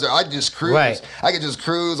a poser. I just cruise. Right. I could just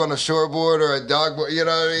cruise on a shortboard or a dogboard. You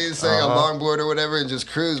know what I mean? Say a longboard or whatever, and just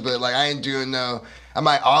cruise. But like I ain't doing no. I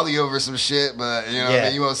might ollie over some shit, but you know, what I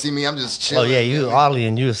mean? You won't see me. I'm just chilling. Oh yeah, you ollie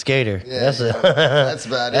and you a skater. Yeah, that's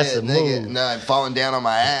about that's it, a nigga. move. No, I'm falling down on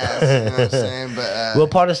my ass. You know what I'm saying? But what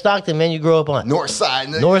part of Stockton, man, you grew up on? North Side,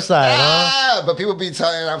 nigga. North Side, huh? But people be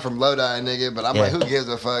telling I'm from Lodi, nigga. But I'm like, who gives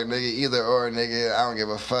a fuck, nigga? Either or, nigga. I don't give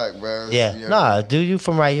a fuck, bro. Yeah, you know? nah, dude, you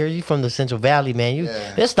from right here. You from the Central Valley, man.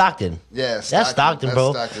 It's Stockton. Yeah, that's Stockton,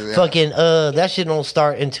 bro. Stockton, yeah. Fucking that shit don't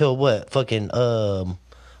start until what? Fucking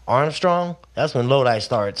Armstrong, that's when Lodi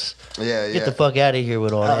starts. Yeah, yeah. Get the fuck out of here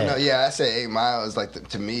with all I that. don't know. Yeah, I say 8 miles like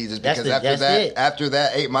to me, just That's because after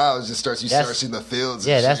that 8 miles just starts. You start seeing the fields.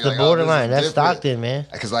 Yeah, and that's shit. the You're like, borderline. this is That's different. Stockton, man.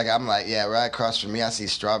 Because like I'm like, yeah, right across from me, I see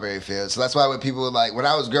strawberry fields. So that's why when people were like, when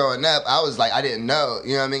I was growing up, I was like, I didn't know,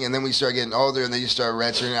 you know what I mean? And then we start getting older, and then you start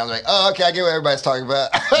retching, and I was like, oh, okay, I get what everybody's talking about.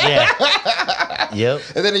 Yeah. Yep.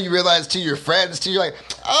 And then you realize to your friends too, you're like,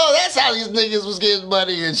 oh, that's how these niggas was getting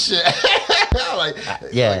money and shit. Like,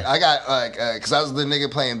 Yeah. like, I got like, cause I was the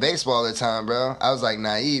nigga playing baseball all the time, bro. I was like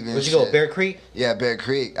naive and Where'd you shit. go, Bear Creek? Yeah, Bear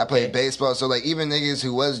Creek. I played Okay. baseball, so like even niggas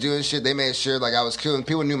who was doing shit, they made sure like I was cool. And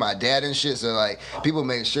people knew my dad and shit, so like people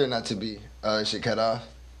made sure not to be shit cut off.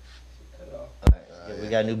 Yeah, we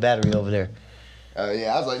got a new battery over there. Oh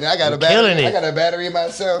yeah, I was like, I got You're a battery. killing it. I got a battery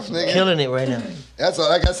myself, nigga. Killing it right now. That's all.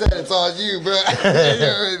 Like I said, it's all you, bro. You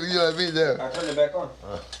know what I mean? Though. I turned it back on.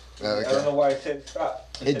 I don't Okay. know why it said stop.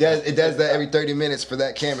 It does that every 30 minutes for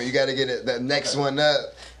that camera. You got to get it that next one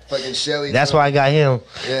up. Fucking Shelly. That's why I got him.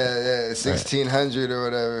 Yeah, 1600 or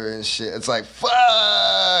whatever and shit. It's like fuck.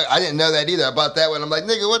 I didn't know that either. I bought that one. I'm like,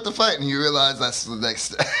 nigga, what the fuck? And you realize that's the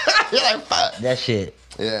next. You're like, fuck. That shit.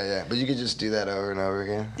 Yeah. But you could just do that over and over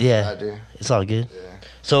again. Yeah. I do. It's all good. Yeah.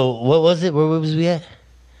 So what was it? Where was we at?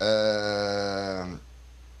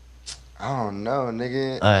 I don't know,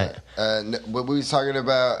 nigga. All right. What we was talking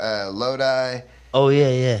about, Lodi. Oh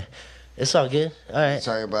yeah. It's all good. All right.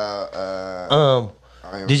 Talking about. I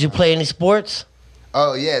don't Did you play any sports?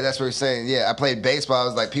 Oh yeah, that's what we're saying. Yeah, I played baseball. I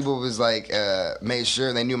was like, people was like, made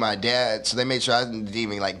sure they knew my dad, so they made sure I didn't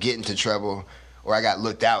even like get into trouble or I got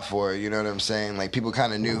looked out for. You know what I'm saying? Like people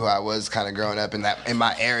kind of knew who I was, kind of growing up in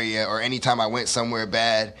my area, or anytime I went somewhere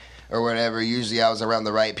bad or whatever. Usually I was around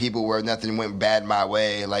the right people where nothing went bad my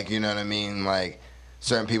way. Like you know what I mean? Like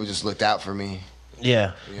certain people just looked out for me.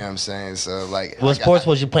 Yeah. You know what I'm saying? So like, What sports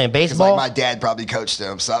was you playing? 'cause, Baseball? like my dad probably coached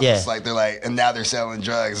them, so I was Yeah. just like, they're like, and now they're selling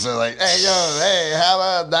drugs. So like, hey, how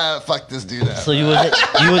about that? Fuck this dude up. So you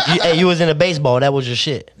was in a baseball. That was your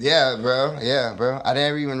shit. Yeah, bro. I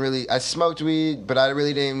never even really, I smoked weed, but I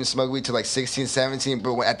really didn't even smoke weed till like 16, 17.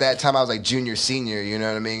 But at that time, I was like junior, senior, you know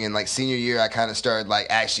what I mean? And like senior year, I kind of started like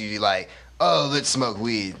actually like, oh, let's smoke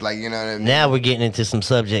weed. Like, you know what I mean? Now we're getting into some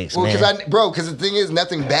subjects, Well, man. because the thing is,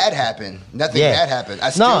 nothing bad happened. Nothing Yeah. bad happened.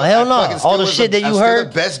 Hell no. fucking still All the was shit that you I'm heard- still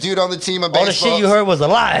the best dude on the team of All baseball. the shit you heard was a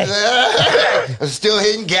lie. I'm still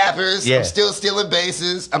hitting gappers. Yeah. I'm still stealing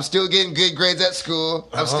bases. I'm still getting good grades at school.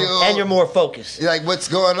 I'm still. And you're more focused. like, what's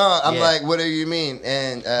going on? I'm Yeah. like, what do you mean?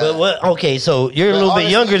 And But what? Okay, so you're a little bit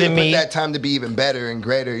honestly, younger you than could me. Put that time to be even better and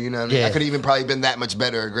greater. You know what I mean? Yeah. I could have even probably been that much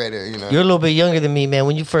better or greater. You know. You're a little bit younger than me, man.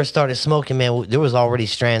 When you first started smoking, man, there was already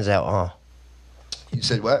strands out, huh? You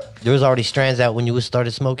said what? There was already strands out when you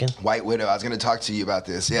started smoking. White Widow. I was going to talk to you about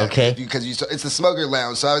this. Yeah. Okay. Because it's the smoker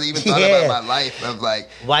lounge. So I was even thought Yeah. about my life of like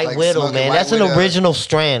White Widow, smoking man. White That's an Widow. original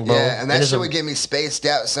strand, bro. Yeah, and that It is shit a- would get me spaced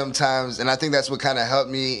out sometimes, and I think that's what kind of helped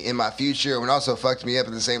me in my future, and also fucked me up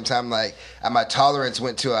at the same time. Like, my tolerance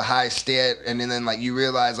went to a high state, and then like you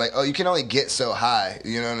realize, like, oh, you can only get so high.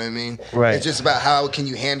 You know what I mean? Right. It's just about how can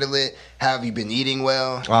you handle it. How have you been eating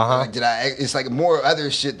well? Uh-huh. Like, it's like more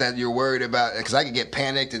other shit that you're worried about, because I could get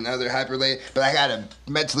panicked and other hyperlate, but I gotta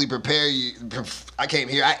mentally prepare you. I came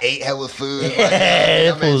here, I ate hella food.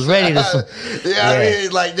 Yeah, that fool's ready to. I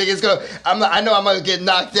mean, like niggas go. I know I'm gonna get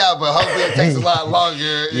knocked out, but hopefully it takes a lot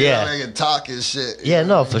longer. You Yeah. know, I can talk and shit. you Yeah,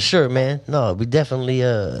 know? no, for sure, man. No, we definitely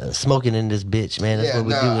smoking in this bitch, man. That's Yeah, what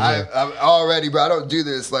we no, do. in here. I'm already, bro. I don't do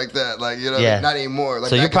this like that. Like, you know, Yeah. not anymore. Like,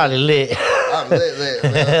 So you're back in- probably lit. I'm lit.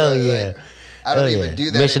 man. Hell Like, yeah. I don't Hell even yeah.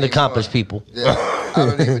 do that. Mission anymore. accomplished, people. Yeah, I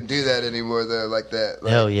don't even do that anymore though. Like that.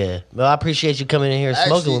 Like, Hell yeah. Well, I appreciate you coming in here and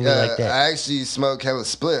smoking with me like that. I actually smoke hella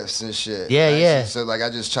spliffs and shit. Yeah, yeah. So like,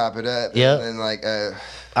 I just chop it up. Yeah. And like,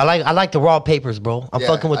 I like the raw papers, bro. I'm yeah,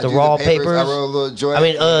 fucking with I the do raw papers. papers. I roll a little joint. I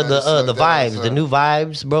mean, and just the smoke that vibes, on the top. new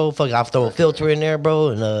vibes, bro. Fuck, I'll throw a filter in there, bro,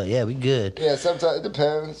 and yeah, we good. Yeah, sometimes it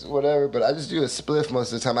depends, whatever. But I just do a spliff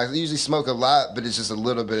most of the time. I usually smoke a lot, but it's just a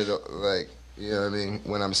little bit of like, you know what I mean?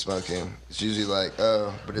 When I'm smoking, it's usually like,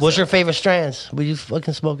 oh. But it's What's your like, favorite strands? What you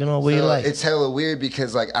fucking smoking on? What you so like? It's hella weird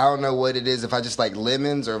because like I don't know what it is if I just like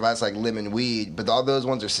lemons or if I just like lemon weed, but all those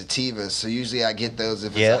ones are sativas. So usually I get those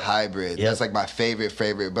if it's Yep. a hybrid. Yep. That's like my favorite.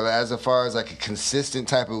 But as far as like a consistent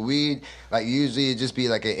type of weed, like usually it just be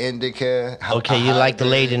like an indica. Okay, a you like the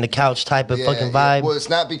hybrid. laid in the couch type of fucking Yeah. vibe? Well, it's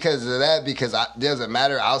not because of that, because it doesn't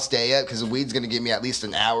matter. I'll stay up because the weed's gonna give me at least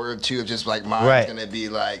an hour or two of just like mine's Right. gonna be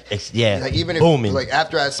like, Yeah, like even if booming. like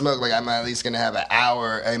after I smoke, like I'm at least gonna have an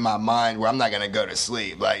hour in my mind where I'm not gonna go to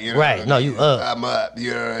sleep. Like, you know, Right. what I No, mean? you up. I'm up.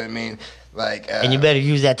 You know what I mean? Like, and you better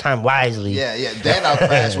use that time wisely. Yeah. Then I'll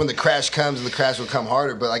crash when the crash comes, and the crash will come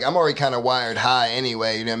harder. But like, I'm already kind of wired high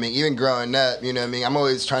anyway. You know what I mean? Even growing up, you know what I mean? I'm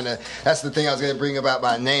always trying to. That's the thing I was gonna bring about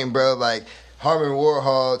my name, bro. Like, Harmon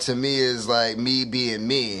Warhol to me is like me being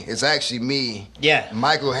me. It's actually me. Yeah.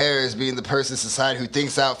 Michael Harris being the person in society who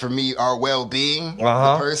thinks out for me, our well-being.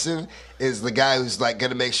 Uh-huh. The person is the guy who's like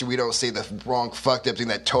gonna make sure we don't say the wrong fucked up thing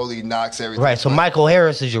that totally knocks everything. Right. So Michael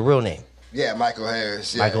Harris is your real name. Yeah, Michael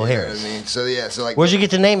Harris. Yeah, Michael Harris. You know what I mean? So like. Where'd you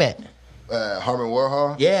get the name at? Harmon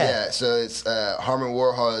Warhol? Yeah. Yeah, so it's Harmon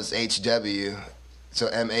Warhol is HW. So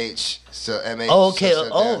MH. So MH. Oh, okay.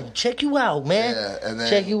 So Check you out, man. Yeah, and then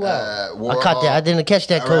check you out. Warhol, I caught that. I didn't catch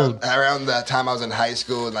that code. Around the time I was in high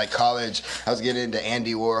school and like college, I was getting into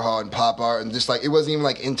Andy Warhol and pop art, and just like it wasn't even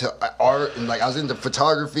like into art, and like I was into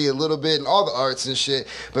photography a little bit and all the arts and shit,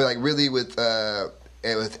 but like really with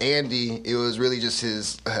Andy, it was really just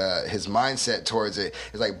his mindset towards it.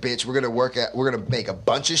 It's like, bitch, we're gonna make a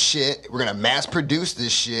bunch of shit. We're gonna mass produce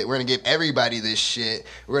this shit. We're gonna give everybody this shit.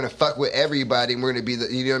 We're gonna fuck with everybody, and we're gonna be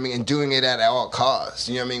you know what I mean, and doing it at all costs.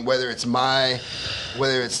 You know what I mean? Whether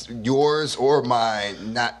it's yours or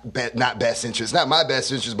mine, not best interest, not my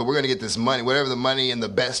best interest, but we're gonna get this money. Whatever the money and the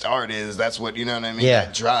best art is, that's what, you know what I mean? Yeah.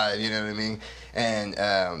 That drive, you know what I mean? And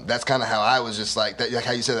that's kind of how I was just like that, like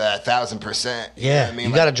how you said that 1,000%. Yeah, know what I mean?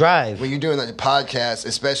 you got to drive. When you're doing the podcast,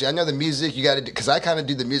 especially, I know the music you got to do, because I kind of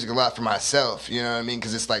do the music a lot for myself. You know what I mean?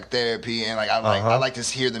 Because it's like therapy, and like I like to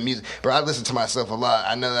hear the music. But I listen to myself a lot.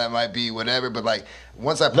 I know that might be whatever, but like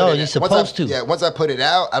once I put you're supposed to. Yeah, once I put it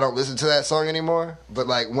out, I don't listen to that song anymore. But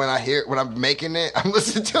like when I'm making it, I'm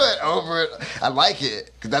listening to it over it. I like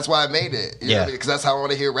it because that's why I made it. You know, because that's how I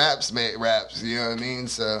want to hear raps. You know what I mean?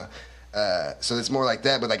 So it's more like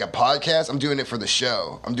that, but like a podcast, I'm doing it for the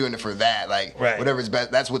show. I'm doing it for that, like whatever's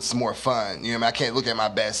best. That's what's more fun. You know what I mean? I can't look at my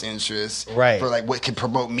best interests for like what can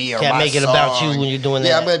promote me or can't my make it song. about you when you're doing that.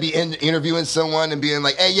 Yeah, I'm gonna be interviewing someone and being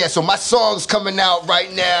like, hey, yeah, so my song's coming out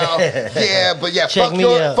right now. Yeah, but yeah,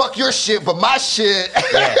 fuck your shit, but my shit.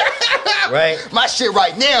 Yeah. Right. My shit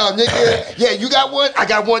right now, nigga. Yeah, you got one? I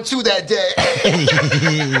got one too that day.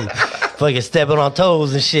 Fucking stepping on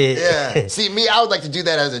toes and shit. Yeah. See, me, I would like to do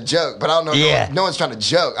that as a joke, but I don't know. Yeah. No one's trying to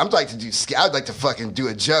joke. I would like to fucking do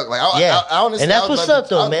a joke. Like, I honestly, and that's what's up,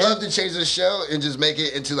 though, man. I'd love to change the show and just make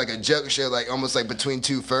it into like a joke show, like almost like Between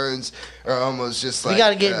Two Ferns, or almost just like. We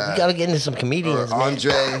gotta get into some comedians, man.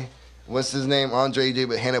 Andre, what's his name? Andre did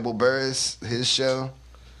with Hannibal Buress, his show.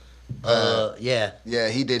 Yeah,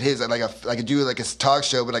 he did his like a talk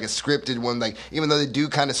show, but like a scripted one. Like even though they do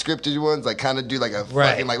kind of scripted ones, like kind of do like a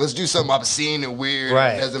fucking like let's do something obscene and weird.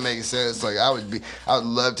 Right, it doesn't make sense. Like I would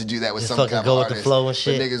love to do that with just some kind of go artist. With the flow and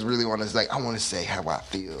shit. But niggas really want to like I want to say how I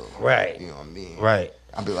feel. Right, you know what I mean. Right.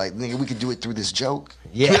 I'll be like, nigga, we could do it through this joke.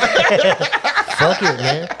 Yeah. Fuck it,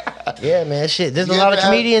 man. Yeah, man, shit. There's a lot of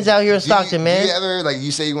comedians out here in Stockton, man. Do you ever, like,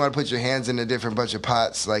 you say you want to put your hands in a different bunch of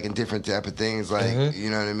pots, like, in different type of things, like, you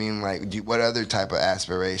know what I mean? Like, what other type of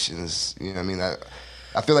aspirations, you know what I mean?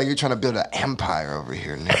 I feel like you're trying to build an empire over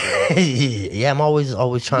here, nigga. Yeah, I'm always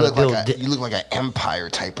trying to build. You look like an empire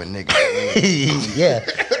type of nigga. Yeah.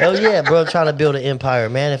 Oh, yeah, bro. I'm trying to build an empire,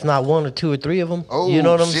 man. If not one or two or three of them. Oh, you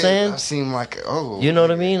know what I'm saying? I seem like, you know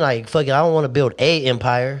what I mean? Like, fuck it. I don't want to build a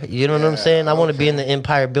empire. You know what I'm saying? I want to be in the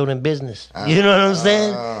empire building business. You know what I'm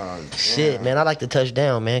saying? Shit, man. I like to touch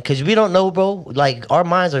down, man. Because we don't know, bro. Like, our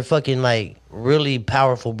minds are fucking, like, really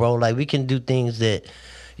powerful, bro. Like, we can do things that...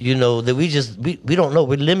 You know, that we don't know.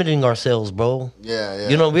 We're limiting ourselves, bro. Yeah.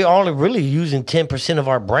 You know, we're only really using 10% of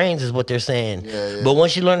our brains is what they're saying. Yeah. But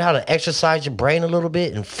once you learn how to exercise your brain a little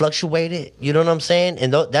bit and fluctuate it, you know what I'm saying?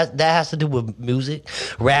 And that has to do with music,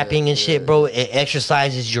 rapping and shit, bro. It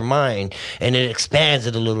exercises your mind and it expands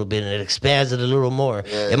it a little bit and it expands it a little more.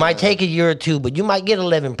 It might take a year or two, but you might get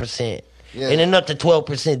 11%. Yeah. And then up to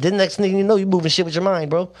 12%. Then next thing you know, you're moving shit with your mind,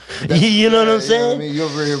 bro. You know what I'm saying? You know what I mean? You're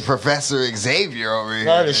over here, Professor Xavier over here.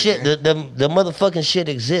 Oh, the shit, the motherfucking shit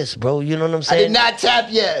exists, bro. You know what I'm saying? I did not tap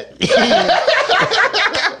yet.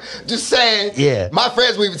 Just saying. Yeah. My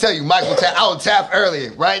friends will even tell you, Mike will tap. I will tap early.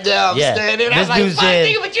 Right now, I'm standing there. This I'm dude like,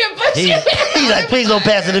 said, but you're pushing. He's like, please don't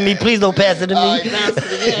pass it to me. Please don't pass it to me.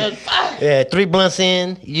 Oh, yeah, 3 blunts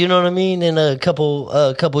in. You know what I mean? And a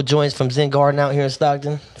couple joints from Zen Garden out here in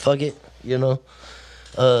Stockton. Fuck it. You know,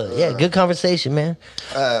 yeah, good conversation, man.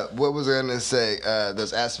 What was I gonna say?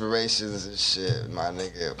 Those aspirations and shit, my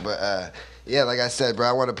nigga. But Yeah, like I said, bro,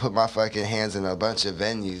 I want to put my fucking hands in a bunch of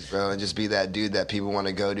venues, bro, and just be that dude that people want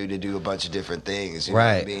to go to do a bunch of different things. You know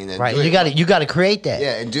what I mean? And right. You got to create that.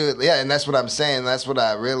 Yeah, and do it. Yeah, and that's what I'm saying. That's what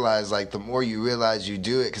I realized. Like, the more you realize you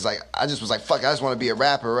do it, because like I just was like, fuck, I just want to be a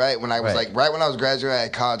rapper, right? When I was like, right when I was graduating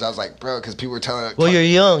at college, I was like, bro, because people were telling. Well, you're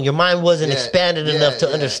young. Your mind wasn't expanded enough to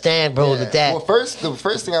understand, bro. That. Well, the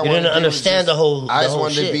first thing I wanted to understand the whole. I just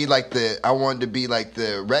wanted to be like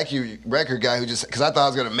the record guy who just, because I thought I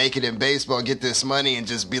was gonna make it in baseball, get this money, and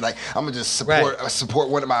just be like, I'm gonna just support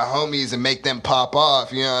one of my homies and make them pop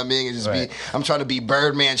off. You know what I mean? And just be, I'm trying to be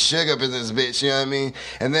Birdman Sugar up in this bitch. You know what I mean?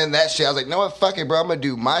 And then that shit, I was like, no, what, fuck it, bro. I'm gonna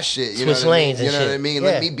do my shit. You know what I mean? You know what I mean?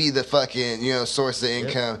 Let me be the fucking source of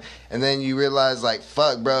income. And then you realize, like,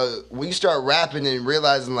 fuck, bro, when you start rapping and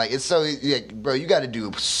realizing, like, it's so easy, like, bro, you got to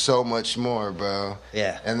do so much more, bro.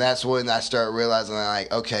 Yeah. And that's when I start realizing, like,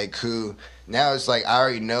 okay, cool. Now it's like I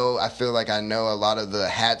already know, I feel like I know a lot of the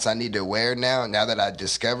hats I need to wear now that I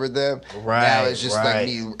discovered them. Right. Now it's just like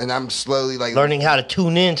me, and I'm slowly, like, learning how to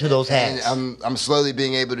tune into those hats. And I'm slowly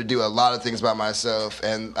being able to do a lot of things by myself.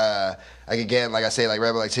 And, like, again, like I say, like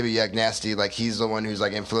Rebel, like Timmy Yuck Nasty, like he's the one who's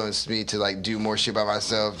like influenced me to like do more shit by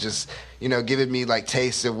myself. Just, giving me like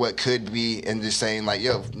tastes of what could be, and just saying like,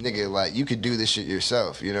 yo, nigga, like you could do this shit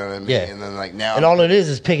yourself. You know what I mean? Yeah. And then like now, and all it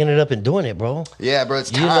is picking it up and doing it, bro. Yeah, bro.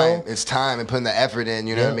 It's time. It's time and putting the effort in.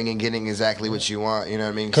 You know what I mean? And getting exactly what you want. You know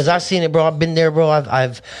what I mean? Because I've seen it, bro. I've been there, bro.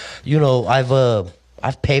 I've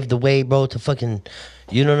paved the way, bro, to fucking,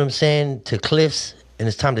 you know what I'm saying, to cliffs, and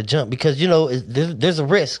it's time to jump because there's a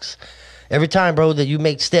risks. Every time, bro, that you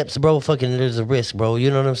make steps, bro, fucking there's a risk, bro. You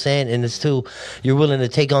know what I'm saying? And it's too, you're willing to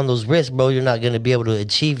take on those risks, bro, you're not going to be able to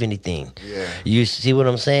achieve anything. Yeah. You see what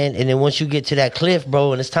I'm saying? And then once you get to that cliff,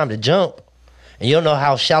 bro, and it's time to jump, and you don't know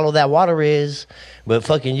how shallow that water is, but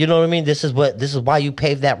fucking, you know what I mean? This is why you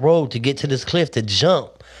paved that road, to get to this cliff, to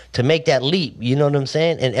jump, to make that leap. You know what I'm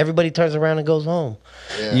saying? And everybody turns around and goes home.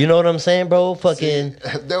 Yeah. You know what I'm saying, bro? Fucking.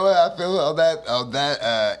 Know what I feel on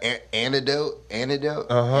that anecdote.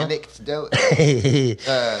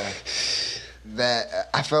 That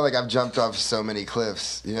I feel like I've jumped off so many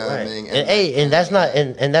cliffs. You know what I mean? And that's not,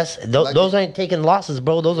 and that's those ain't taking losses,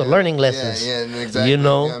 bro. Those are learning lessons. Yeah, exactly. You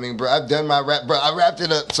know what I mean, bro, I've done my rap, bro. I wrapped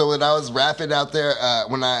it up. So when I was rapping out there,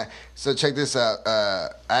 so check this out. I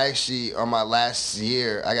actually, on my last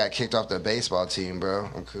year, I got kicked off the baseball team, bro.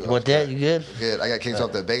 I'm cool. You want that? You good? Good. I got kicked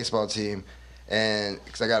off the baseball team. And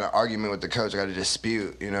because I got an argument with the coach, I got a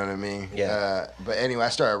dispute, you know what I mean? Yeah. But anyway, I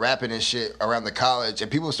started rapping and shit around the college, and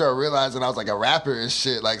people started realizing I was like a rapper and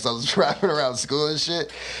shit. Like, so I was rapping around school and shit.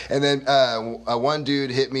 And then one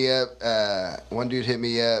dude hit me up.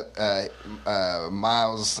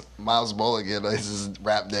 Miles Mulligan is his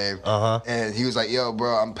rap name. And he was like, "Yo,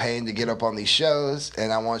 bro, I'm paying to get up on these shows,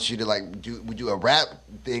 and I want you to like do a rap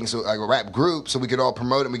thing, so like a rap group, so we could all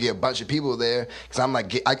promote it. And we get a bunch of people there, because I'm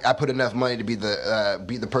like, I put enough money to be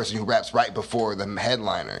the person who raps right before the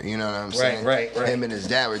headliner. You know what I'm saying? Right. Him and his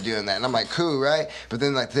dad were doing that, and I'm like, cool, right? But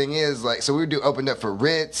then like thing is like, so we opened up for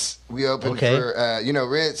Ritz. We opened for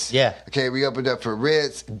Ritz. Yeah. Okay, we opened up for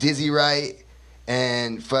Ritz, Dizzy Wright,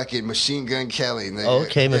 and fucking Machine Gun Kelly.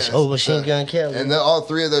 Machine Gun Kelly. And all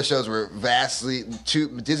three of those shows were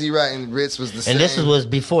Dizzy Wright and Ritz was the same. And this was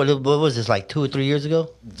before, what was this, like 2 or 3 years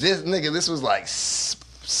ago? This was like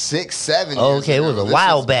 6, 7 years okay, ago. It was a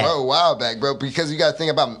while back. Bro, a while back, bro. Because you got to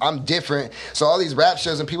think about, I'm different. So all these rap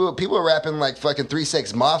shows, and people are rapping like fucking 3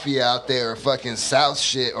 6 Mafia out there, or fucking South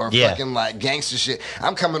shit, or fucking like gangster shit.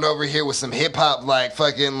 I'm coming over here with some hip hop, like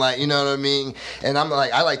fucking like, you know what I mean? And I'm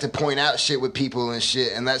like, I like to point out shit with people and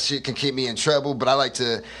shit, and that shit can keep me in trouble. But I like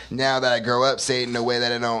to, now that I grow up, say it in a way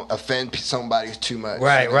that I don't offend somebody too much.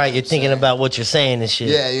 Right. You're thinking about what you're saying and shit.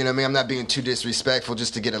 Yeah, you know what I mean? I'm not being too disrespectful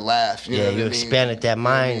just to get a laugh. You know what I mean? Expanded that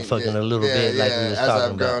mind. Fucking a little bit, like we was talking about.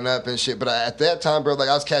 As I've grown up and shit, but at that time, bro, like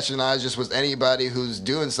I was catching eyes just with anybody who's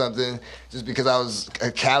doing something, just because I was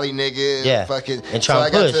a Cali nigga, fucking. And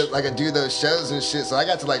trying to push. I got to do those shows and shit. So I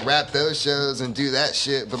got to like rap those shows and do that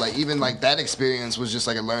shit. But like even like that experience was just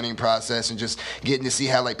like a learning process, and just getting to see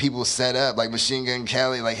how like people set up, like Machine Gun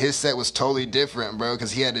Kelly, like his set was totally different, bro,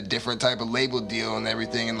 because he had a different type of label deal and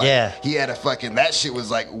everything, and like he had a fucking, that shit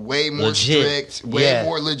was like way more strict,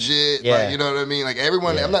 more legit, like, you know what I mean? Like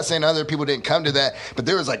everyone, I'm not saying other people didn't come to that, but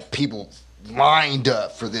there was like people lined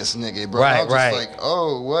up for this nigga, bro. Right, I was just right. like,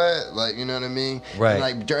 oh, what? Like, you know what I mean? Right. And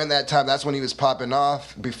like during that time, that's when he was popping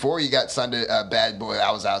off. Before he got signed to Bad Boy,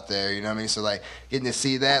 I was out there, you know what I mean? So like getting to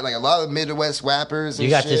see that, like a lot of Midwest rappers and You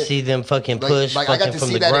got shit, to see them fucking push like I got to from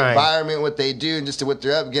see the that grind. environment, what they do, and just to what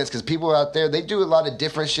they're up against. Because people out there, they do a lot of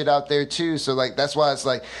different shit out there too. So like that's why it's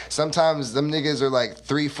like sometimes them niggas are like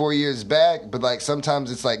 3-4 years back, but like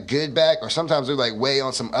sometimes it's like good back, or sometimes they're like way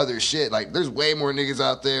on some other shit. Like there's way more niggas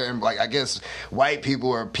out there, and like I guess white people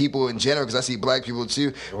or people in general, because I see black people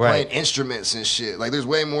too playing instruments and shit. Like there's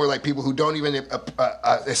way more like people who don't even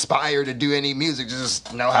aspire to do any music,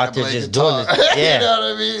 just know how to play guitar. Yeah. You know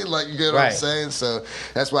what I mean? Like you get what I'm saying? So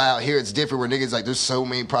that's why out here it's different. Where niggas like there's so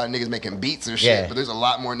many probably niggas making beats or shit, but there's a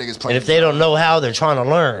lot more niggas playing. And if they don't know how, they're trying to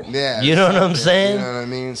learn. Yeah, you know what I'm saying? You know what I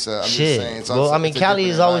mean? So I'm shit. just saying. It's well, I mean, Cali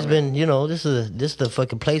has always been, you know, this is the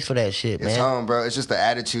fucking place for that shit, man. It's home, bro. It's just the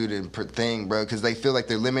attitude and thing, bro. Because they feel like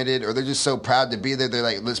they're limited, or they're just so proud to be there. They're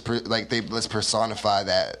like, let's personify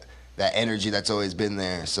that energy that's always been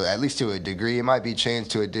there. So at least to a degree, it might be changed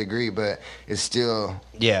to a degree, but it's still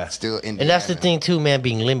still Indiana. And that's the thing too, man,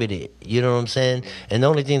 being limited. You know what I'm saying? And the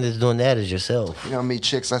only thing that's doing that is yourself. You know me,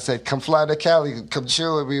 chicks. I said, come fly to Cali, come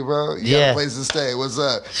chill with me, bro. You got a place to stay. What's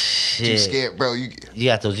up? Shit. You scared, bro? You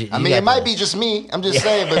got those. I mean, it might be just me. I'm just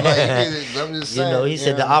saying, but like, I'm just saying. You know, he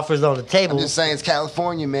said the offer's on the table. I'm just saying, it's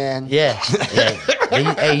California, man. Yeah.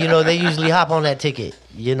 Hey, you know, they usually hop on that ticket.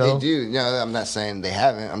 You know, they do. You know, I'm not saying they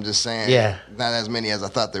haven't. I'm just saying, not as many as I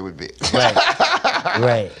thought there would be.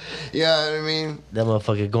 Right. You know what I mean? That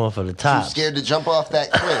motherfucker going for the top. Too scared to jump off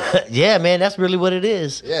that cliff. Yeah, man, that's really what it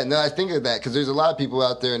is. Yeah, no, I think of that because there's a lot of people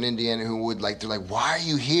out there in Indiana who would like, they're like, why are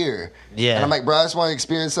you here? Yeah. And I'm like, bro, I just want to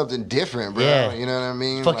experience something different, bro. Yeah. You know what I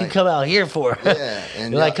mean? Fucking come out here for. Yeah.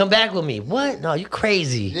 And you're like, come back with me. What? No, you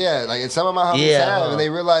crazy. Yeah, like, and some of my homies have, and they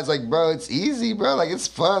realize, like, bro, it's easy, bro. Like, it's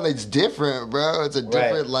fun. It's different, bro. It's a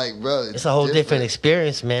different, like, bro. It's a whole different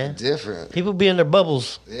experience, man. Different. People be in their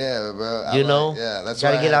bubbles. Yeah, bro. You know? Yeah, that's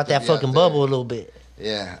gotta why get out that fucking bubble a little bit.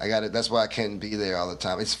 Yeah, I got it. That's why I couldn't be there all the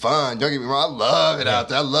time. It's fun. Don't get me wrong. I love it out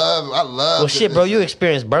there. I love. Well, shit, bro. You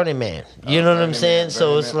experienced Burning Man. You know what I'm saying?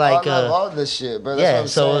 So it's like, I love all this shit, bro. Yeah.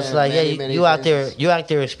 So it's like, you out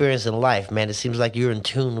there experiencing life, man. It seems like you're in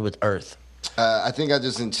tune with Earth. I think I'm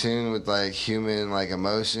just in tune with like human like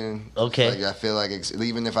emotion. Okay. Like I feel like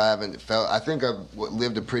even if I haven't felt, I think I've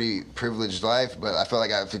lived a pretty privileged life, but I felt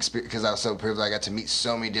like I've experienced because I was so privileged. I got to meet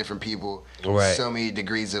so many different people, so many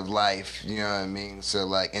degrees of life. You know what I mean? So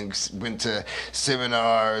like, and went to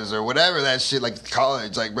seminars or whatever that shit, like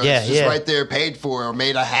college, like bro, it's just right there, paid for, or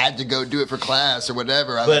I had to go do it for class or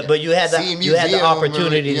whatever. But you had the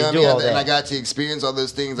opportunity to do all that, and I got to experience all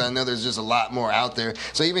those things. I know there's just a lot more out there.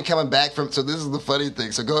 So even coming back from this is the funny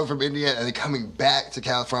thing. So going from Indiana and then coming back to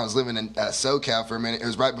California, I was living in SoCal for a minute. It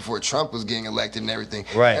was right before Trump was getting elected and everything.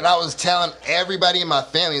 Right. And I was telling everybody in my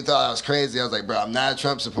family and thought I was crazy. I was like, bro, I'm not a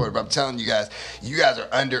Trump supporter, but I'm telling you guys are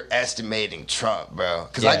underestimating Trump, bro.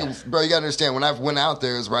 Because bro, you gotta understand, when I went out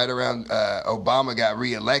there, it was right around Obama got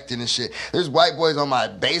reelected and shit. There's white boys on my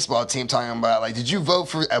baseball team talking about like, did you vote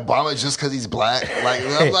for Obama just because he's black? Like,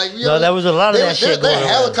 I'm like, no, there was a lot of that shit going on. They're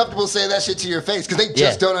hella comfortable saying that shit to your face because they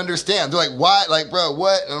just don't understand. They're like, why? Like, bro,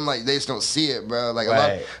 what? And I'm like, they just don't see it, bro. Like,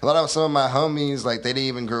 a lot of some of my homies, like, they didn't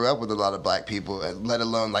even grow up with a lot of black people, let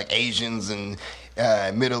alone, like, Asians and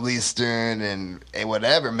Middle Eastern and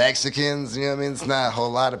whatever, Mexicans, you know what I mean? It's not a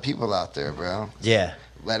whole lot of people out there, bro. Yeah.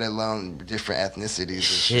 Let alone different ethnicities and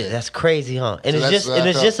shit. That's crazy, huh? And so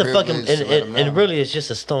it's just a fucking, and really it's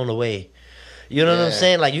just a stone away. You know what I'm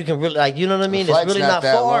saying? Like, you can really, like, you know what I mean? It's really not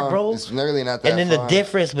far, bro. It's really not that far. And then the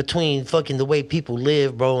difference between fucking the way people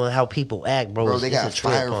live, bro, and how people act, bro. Bro, they got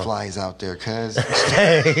fireflies out there, cuz.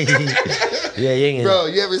 Yeah. Bro,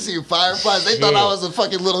 you ever see fireflies? They thought I was a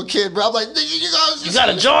fucking little kid, bro. I'm like, nigga, you got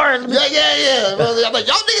a jar? Yeah. Bro, I'm like,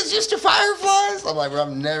 y'all niggas used to fireflies? I'm like, bro,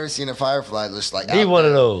 I've never seen a firefly just like I need one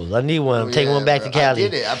of those. I need one. I'm taking one back to Cali. I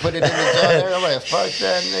did it. I put it in the jar there. I'm like, fuck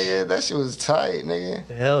that, nigga. That shit was tight, nigga.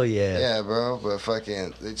 Hell yeah. Yeah, bro. But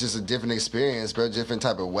fucking, it's just a different experience, bro. Different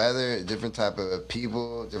type of weather, different type of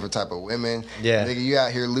people, different type of women. Yeah. Nigga, you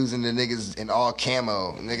out here losing the niggas in all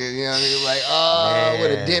camo. Nigga, you know what I mean? Like, oh,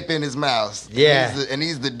 with a dip in his mouth. Yeah. And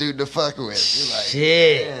he's the dude to fuck with. You're like,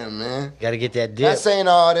 shit. Damn, man. Gotta get that dip. Not saying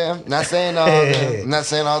all them. Not saying all them. Not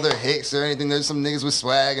saying all their hicks or anything. There's some niggas with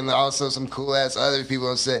swag and also some cool ass other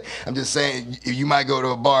people. I'm just saying, you might go to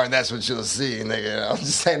a bar and that's what you'll see, nigga. I'm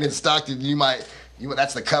just saying in Stockton,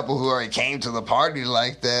 that's the couple who already came to the party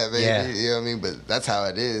like that, baby. Yeah. You know what I mean? But that's how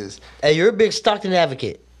it is. Hey, you're a big Stockton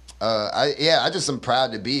advocate. I just am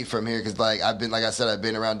proud to be from here because, like I've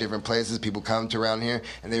been around different places. People come to around here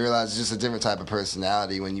and they realize it's just a different type of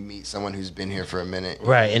personality when you meet someone who's been here for a minute,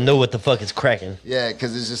 right? And know what the fuck is cracking. Yeah,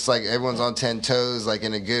 because it's just like everyone's on 10 toes, like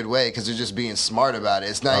in a good way, because they're just being smart about it.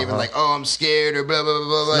 It's not even like, oh, I'm scared or blah blah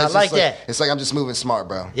blah blah. It's not like that. It's like I'm just moving smart,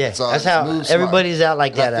 bro. Yeah, that's how everybody's out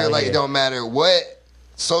like that. I feel like it don't matter what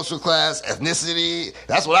social class, ethnicity.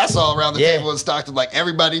 That's what I saw around the table in Stockton. Like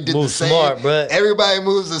everybody did the same. Smart, bro. Everybody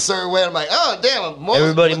moves a certain way. I'm like, oh damn.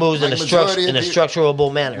 Everybody moves in a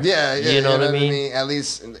structurable manner. Yeah, you know what I mean. At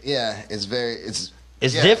least,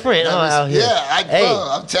 it's different out here.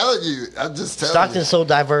 Yeah, I'm telling you. I'm just telling Stockton's you. so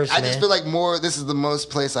diverse, I just feel like this is the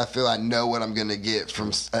most place I feel I know what I'm going to get from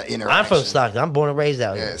interaction. I'm from Stockton. I'm born and raised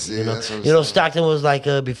out here. See, you know, Stockton was like,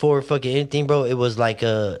 before fucking anything, bro, it was like,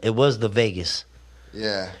 it was the Vegas.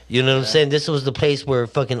 Yeah. You know what I'm saying? This was the place where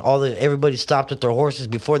fucking everybody stopped with their horses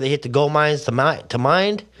before they hit the gold mines to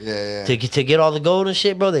mine. Yeah. To get all the gold and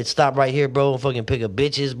shit, bro. They'd stop right here, bro, and fucking pick up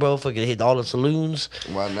bitches, bro. Fucking hit all the saloons.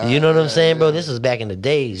 Why not? You know what I'm saying, bro? This was back in the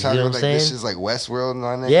days. You know what I'm saying? This is like Westworld and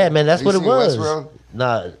all that. Yeah, man, that's what it was. Westworld?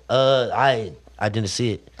 Nah, I didn't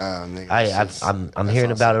see it. Oh, nigga, I'm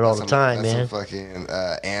hearing about it all the time, man. That's some fucking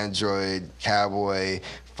Android cowboy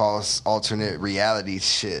false alternate reality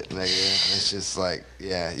shit, nigga. It's just like,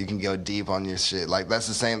 you can go deep on your shit. Like that's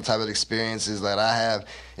the same type of experiences that I have.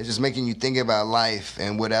 It's just making you think about life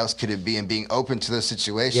and what else could it be and being open to those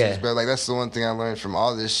situations, bro. Like that's the one thing I learned from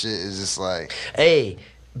all this shit is just like, hey,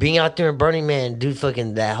 being out there in Burning Man, dude,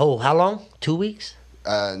 fucking that whole how long? 2 weeks?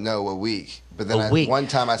 No, a week. But then one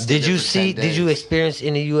time I stayed Did you see? Did you experience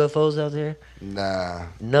any UFOs out there? Nah.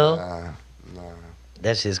 No. Nah.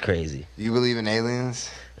 That's just crazy. You believe in aliens?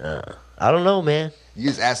 I don't know, man. You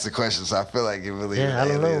just asked the question, so I feel like you believe in aliens. Yeah, I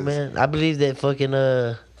don't know, man. I believe that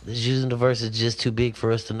fucking this universe is just too big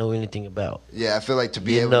for us to know anything about. Yeah, I feel like to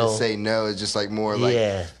be able to say no is just like more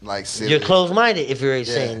like silly. You're close-minded if you're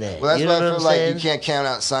saying that. Well, that's you why know I feel like saying? you can't count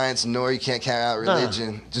out science, nor you can't count out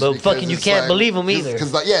religion. But fucking you can't believe them either.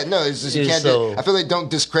 Because it's just you can't. I feel like don't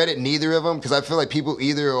discredit neither of them because I feel like people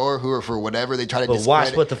either or who are for whatever they try to. But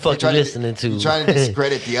watch what the fuck you're listening to. You're trying to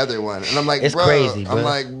discredit the other one, and I'm like, it's bro, crazy, bro. I'm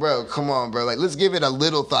like, bro, come on, bro. Like, let's give it a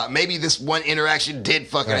little thought. Maybe this one interaction did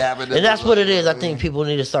fucking happen. And that's what it is. I think people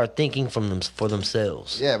need to start thinking for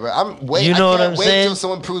themselves. Yeah, bro. I'm wait. You know I what can't I'm wait saying? till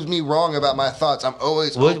someone proves me wrong about my thoughts. I'm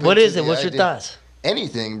always. What is it? What's your thoughts?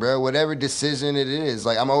 Anything, bro. Whatever decision it is,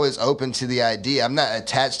 like I'm always open to the idea. I'm not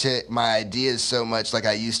attached to my ideas so much like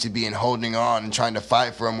I used to be and holding on and trying to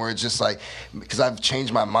fight for them. Where it's just like because I've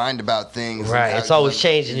changed my mind about things. Right. It's always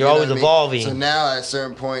changing. You're always evolving. So now at a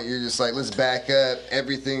certain point, you're just like, let's back up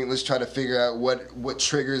everything. Let's try to figure out what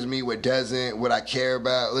triggers me, what doesn't, what I care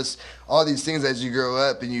about. All these things as you grow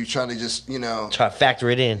up and you try to just, try to factor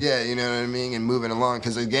it in. Yeah, you know what I mean? And moving along.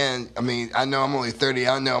 Because again, I mean, I know I'm only 30.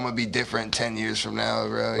 I know I'm going to be different 10 years from now,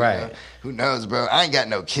 bro. Right. You know? Who knows, bro? I ain't got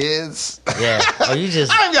no kids. Yeah. Oh, you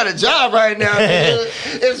just... I ain't got a job right now, nigga.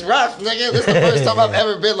 It's rough, nigga. This is the first time I've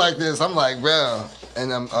ever been like this. I'm like, bro. And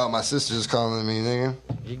my sister's calling me, nigga.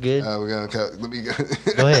 You good? We're going to... Let me go.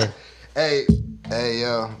 Go ahead. Hey,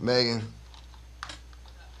 yo, Megan.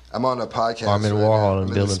 I'm on a podcast. Harmon Warhol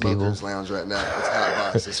and building people. people. Lounge right now. It's hot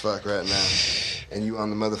box as fuck right now. And you on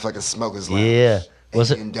the motherfucking smokers lounge. Yeah.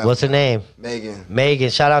 What's her name? Megan. Megan.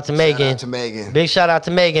 Shout out to Megan. Shout out to Megan. Big shout out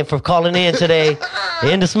to Megan for calling in today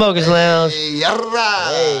in the smokers lounge. Hey. All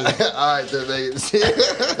right, then,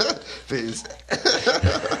 Megan. Peace.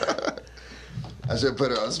 I should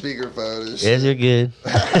put her on speakerphone and shit. Yes, you're good.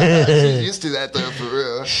 She's used to that, though, for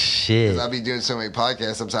real. Shit. Because I be doing so many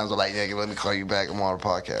podcasts, sometimes I'm like, yeah, let me call you back. I'm on a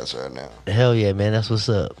podcast right now. Hell yeah, man. That's what's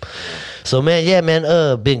up. So, man,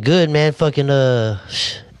 been good, man. Fucking,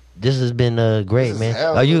 this has been great, man.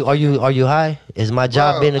 Are you high? Is my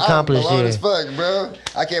job being accomplished I'm here? as fuck, bro.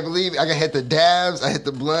 I can't believe I can hit the dabs. I hit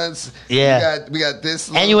the blunts. Yeah. We got this.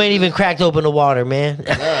 And you ain't even cracked open the water, man.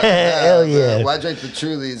 Hell yeah. Well, I drink the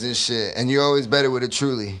Trulies and shit, and you're always better with a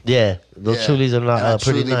Truly. Yeah, those Trulies are not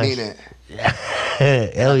pretty nice. I truly mean it.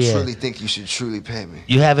 Hell yeah. I truly think you should truly pay me.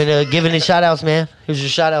 You haven't given any shout outs, man? Here's your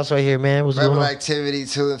shout outs right here, man. What's going on? Activity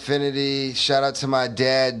to infinity. Shout out to my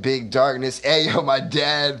dad, Big Darkness. Hey, yo, my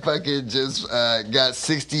dad fucking just got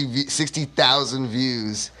 60,000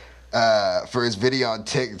 views for his video on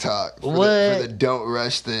TikTok for the Don't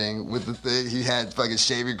Rush thing with the thing. He had fucking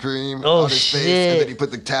shaving cream on his face, and then he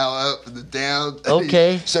put the towel up and then down.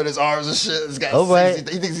 Okay. He showed his arms and shit. This guy, he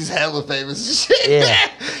thinks he's hella famous and shit. Yeah.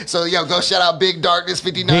 So yo, go shout out Big Darkness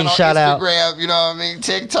 59 on Instagram. You know what I mean?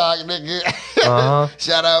 TikTok, nigga.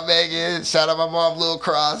 Shout out Megan. Shout out my mom, Lil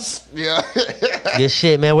Cross. Yeah. Good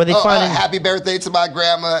shit, man. Where they finding? Happy birthday to my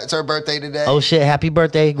grandma. It's her birthday today. Oh shit! Happy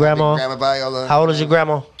birthday, grandma. Grandma Viola. How old is your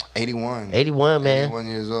grandma? 81. 81, man. 81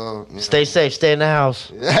 years old. Stay safe. Stay in the house.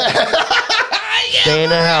 Stay in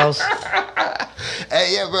the house.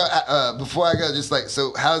 Hey, yeah, bro. Before I go, just like,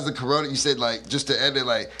 so how's the corona? You said, like, just to end it,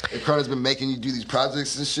 like, the corona's been making you do these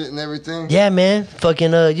projects and shit and everything? Yeah, man.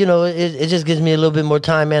 Fucking, you know, it just gives me a little bit more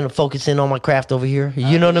time, man, to focus in on my craft over here.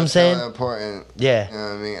 You know what I'm saying? That's important. Yeah. You know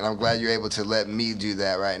what I mean? And I'm glad you're able to let me do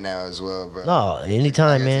that right now as well, bro. No,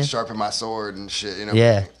 anytime, man. Sharpen my sword and shit, you know?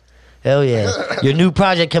 Yeah. Hell yeah. Your new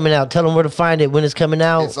project coming out. Tell them where to find it, when it's coming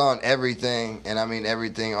out. It's on everything, and I mean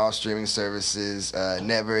everything, all streaming services.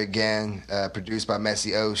 Never Again, produced by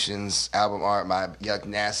Messy Oceans. Album art by Yuck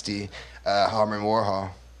Nasty, Harmon Warhol.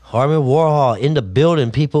 Harmon Warhol in the building,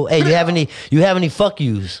 people. Hey, you have any fuck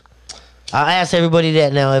yous? I ask everybody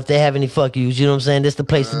that now if they have any fuck yous. You know what I'm saying? This the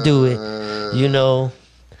place to do it. You know,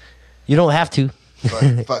 you don't have to.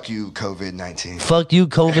 Fuck you, COVID-19. Fuck you,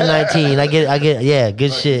 COVID-19. I get. Yeah,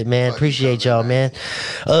 good shit, man. Appreciate y'all, man.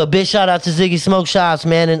 Big shout out to Ziggy Smoke Shots,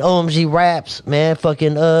 man, and OMG Raps, man.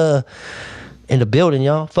 Fucking in the building,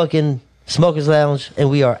 y'all. Fucking Smokers Lounge,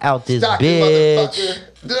 and we are out this bitch.